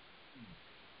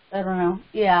I don't know.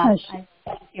 Yeah,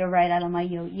 you're right,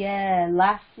 Alamayo. Yeah,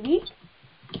 last week,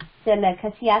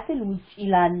 ከሲያትል ውጪ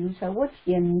ላሉ ሰዎች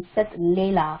የሚሰጥ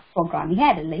ሌላ ፕሮግራም ይሄ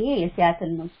አይደለ ይሄ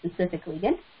የሲያትል ነው ስፔሲፊካሊ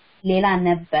ግን ሌላ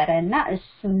ነበረና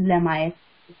እሱን ለማየት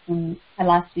እሱን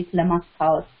last week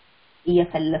ለማስታወስ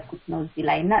እየፈለኩት ነው እዚህ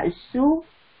ላይና እሱ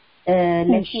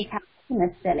ለኪካውንቲ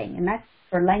መሰለኝ እና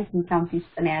ፎርላይን ኪካውንቲ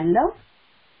ውስጥ ነው ያለው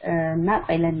እና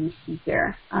ቆይ let me see here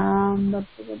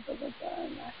last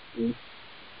week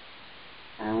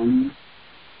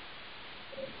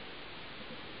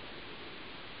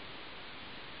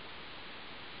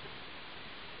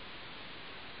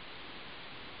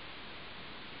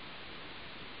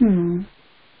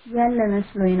ያለ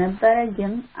መስሎኝ ነበረ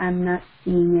ግን I'm not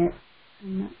seeing it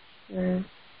I'm not sure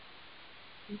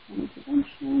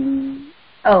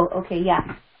oh okay yeah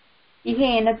ይሄ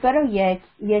የነበረው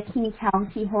የኪንግ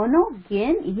ካውንቲ ሆኖ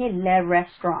ግን ይሄ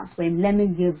ለሬስቶራንት ወይም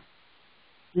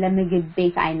ለምግብ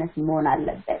ቤት አይነት መሆን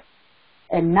አለበት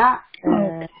እና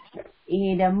ይሄ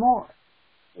ደግሞ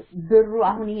ብሩ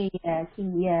አሁን ይሄ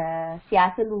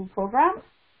የሲያትሉ ፕሮግራም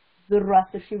ብሩ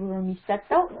 10,000 ብር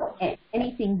የሚሰጠው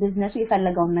anything business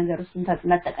የፈለገውን ነገር እሱን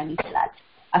መጠቀም ይችላል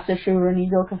 10,000 ብር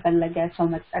ይዘው ከፈለገ ሰው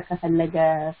መጠቀም ከፈለገ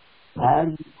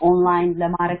ኦንላይን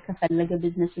ለማድረግ ከፈለገ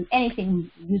ቢዝነስ anything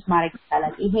ዩዝ ማድረግ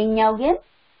ይችላል ይሄኛው ግን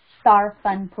ስታር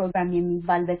ፈንድ ፕሮግራም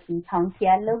የሚባል በኪንግ ካውንቲ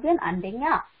ያለው ግን አንደኛ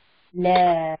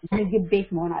ለምግብ ቤት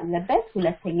መሆን አለበት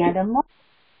ሁለተኛ ደግሞ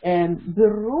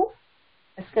ብሩ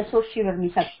እስከ 3,000 ብር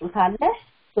የሚሰጡት አለ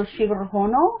 3,000 ብር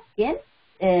ሆኖ ግን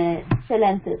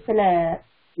ስለ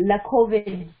ለኮቪድ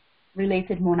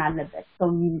ሪሌትድ መሆን አለበት so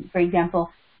for example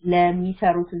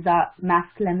ለሚሰሩት እዛ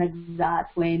ማስክ ለመግዛት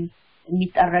ወይም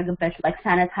የሚጠረግበት like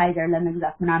sanitizer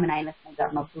ለመግዛት ምናምን አይነት ነገር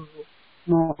ነው ብሩ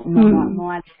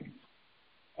መዋል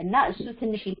እና እሱ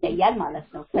ትንሽ ይለያል ማለት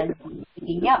ነው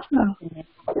ከዚህኛ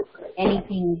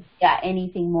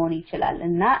anything መሆን ይችላል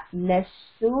እና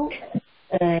ለሱ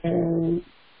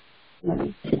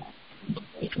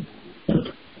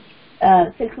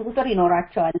ስልክ ቁጥር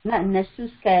ይኖራቸዋል እና እነሱ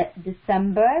እስከ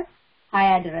ዲሴምበር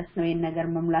 20 ድረስ ነው ይሄን ነገር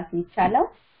መሙላት የሚቻለው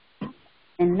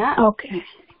እና ኦኬ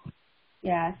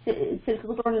ያ ስልክ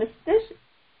ቁጥሩን ልስጥሽ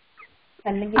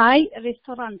አይ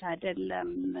ሬስቶራንት አይደለም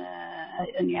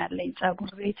እኔ ያለኝ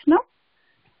ጸጉር ቤት ነው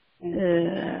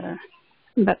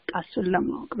በቃ እሱን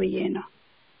ለማወቅ ብዬ ነው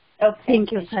ቴንክ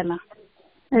ዩ ሰላም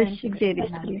እሺ እግዚአብሔር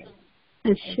ይስጥልኝ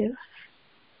እሺ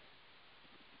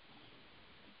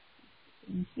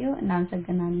ቴንክ ዩ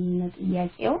እናመሰግናለን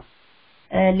ጥያቄው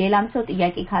ሌላም ሰው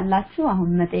ጥያቄ ካላችሁ አሁን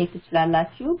መጠየቅ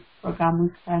ትችላላችሁ ፕሮግራሙን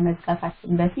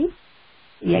ከመዝጋታችን በፊት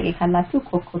ጥያቄ ካላችሁ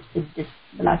ኮኮብ 6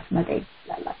 ብላችሁ መጠየቅ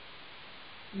ትችላላችሁ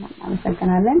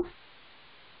እናመሰግናለን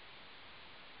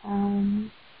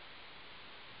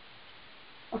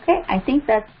okay I think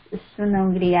that's እሱ ነው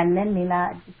እንግዲህ ያለን ሌላ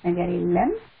አዲስ ነገር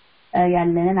የለም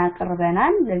ያለንን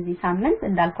አቅርበናል ለዚህ ሳምንት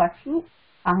እንዳልኳችሁ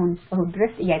አሁን እስከ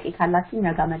ድረስ ጥያቄ ካላችሁ እኛ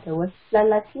ጋር መደወል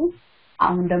ትችላላችሁ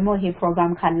አሁን ደግሞ ይሄ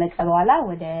ፕሮግራም ካለቀ በኋላ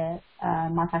ወደ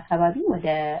ማታ አካባቢ ወደ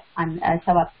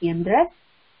 7 PM ድረስ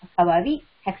አካባቢ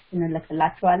ቴክስት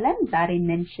እንልክላችኋለን ዛሬ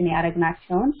ሜንሽን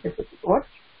ያደረግናቸውን ቁጥሮች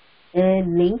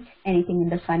ሊንክ anything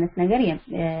እንደሱ አይነት ነገር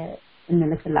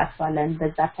እንልክላችኋለን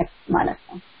በዛ ቴክስት ማለት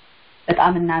ነው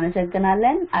በጣም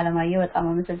እናመሰግናለን አለማየሁ በጣም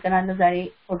አመሰግናለሁ ዛሬ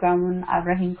ፕሮግራሙን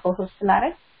አብረህን ኮሆስት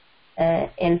ስላደረግ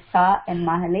ኤልሳ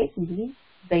ማህሌት እንግዲህ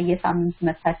በየሳምንቱ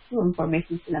መታችሁ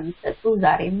ኢንፎርሜሽን ስለምትሰጡ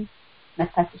ዛሬም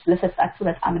መታችሁ ስለሰጣችሁ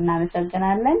በጣም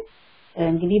እናመሰግናለን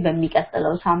እንግዲህ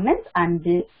በሚቀጥለው ሳምንት 1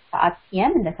 ሰዓት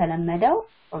PM እንደተለመደው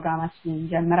ፕሮግራማችንን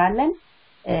እንጀምራለን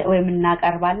ወይም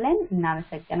እናቀርባለን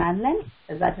እናመሰግናለን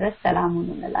ከዛ ድረስ ሰላሙን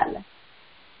እንላለን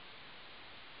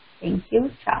thank you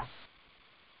ciao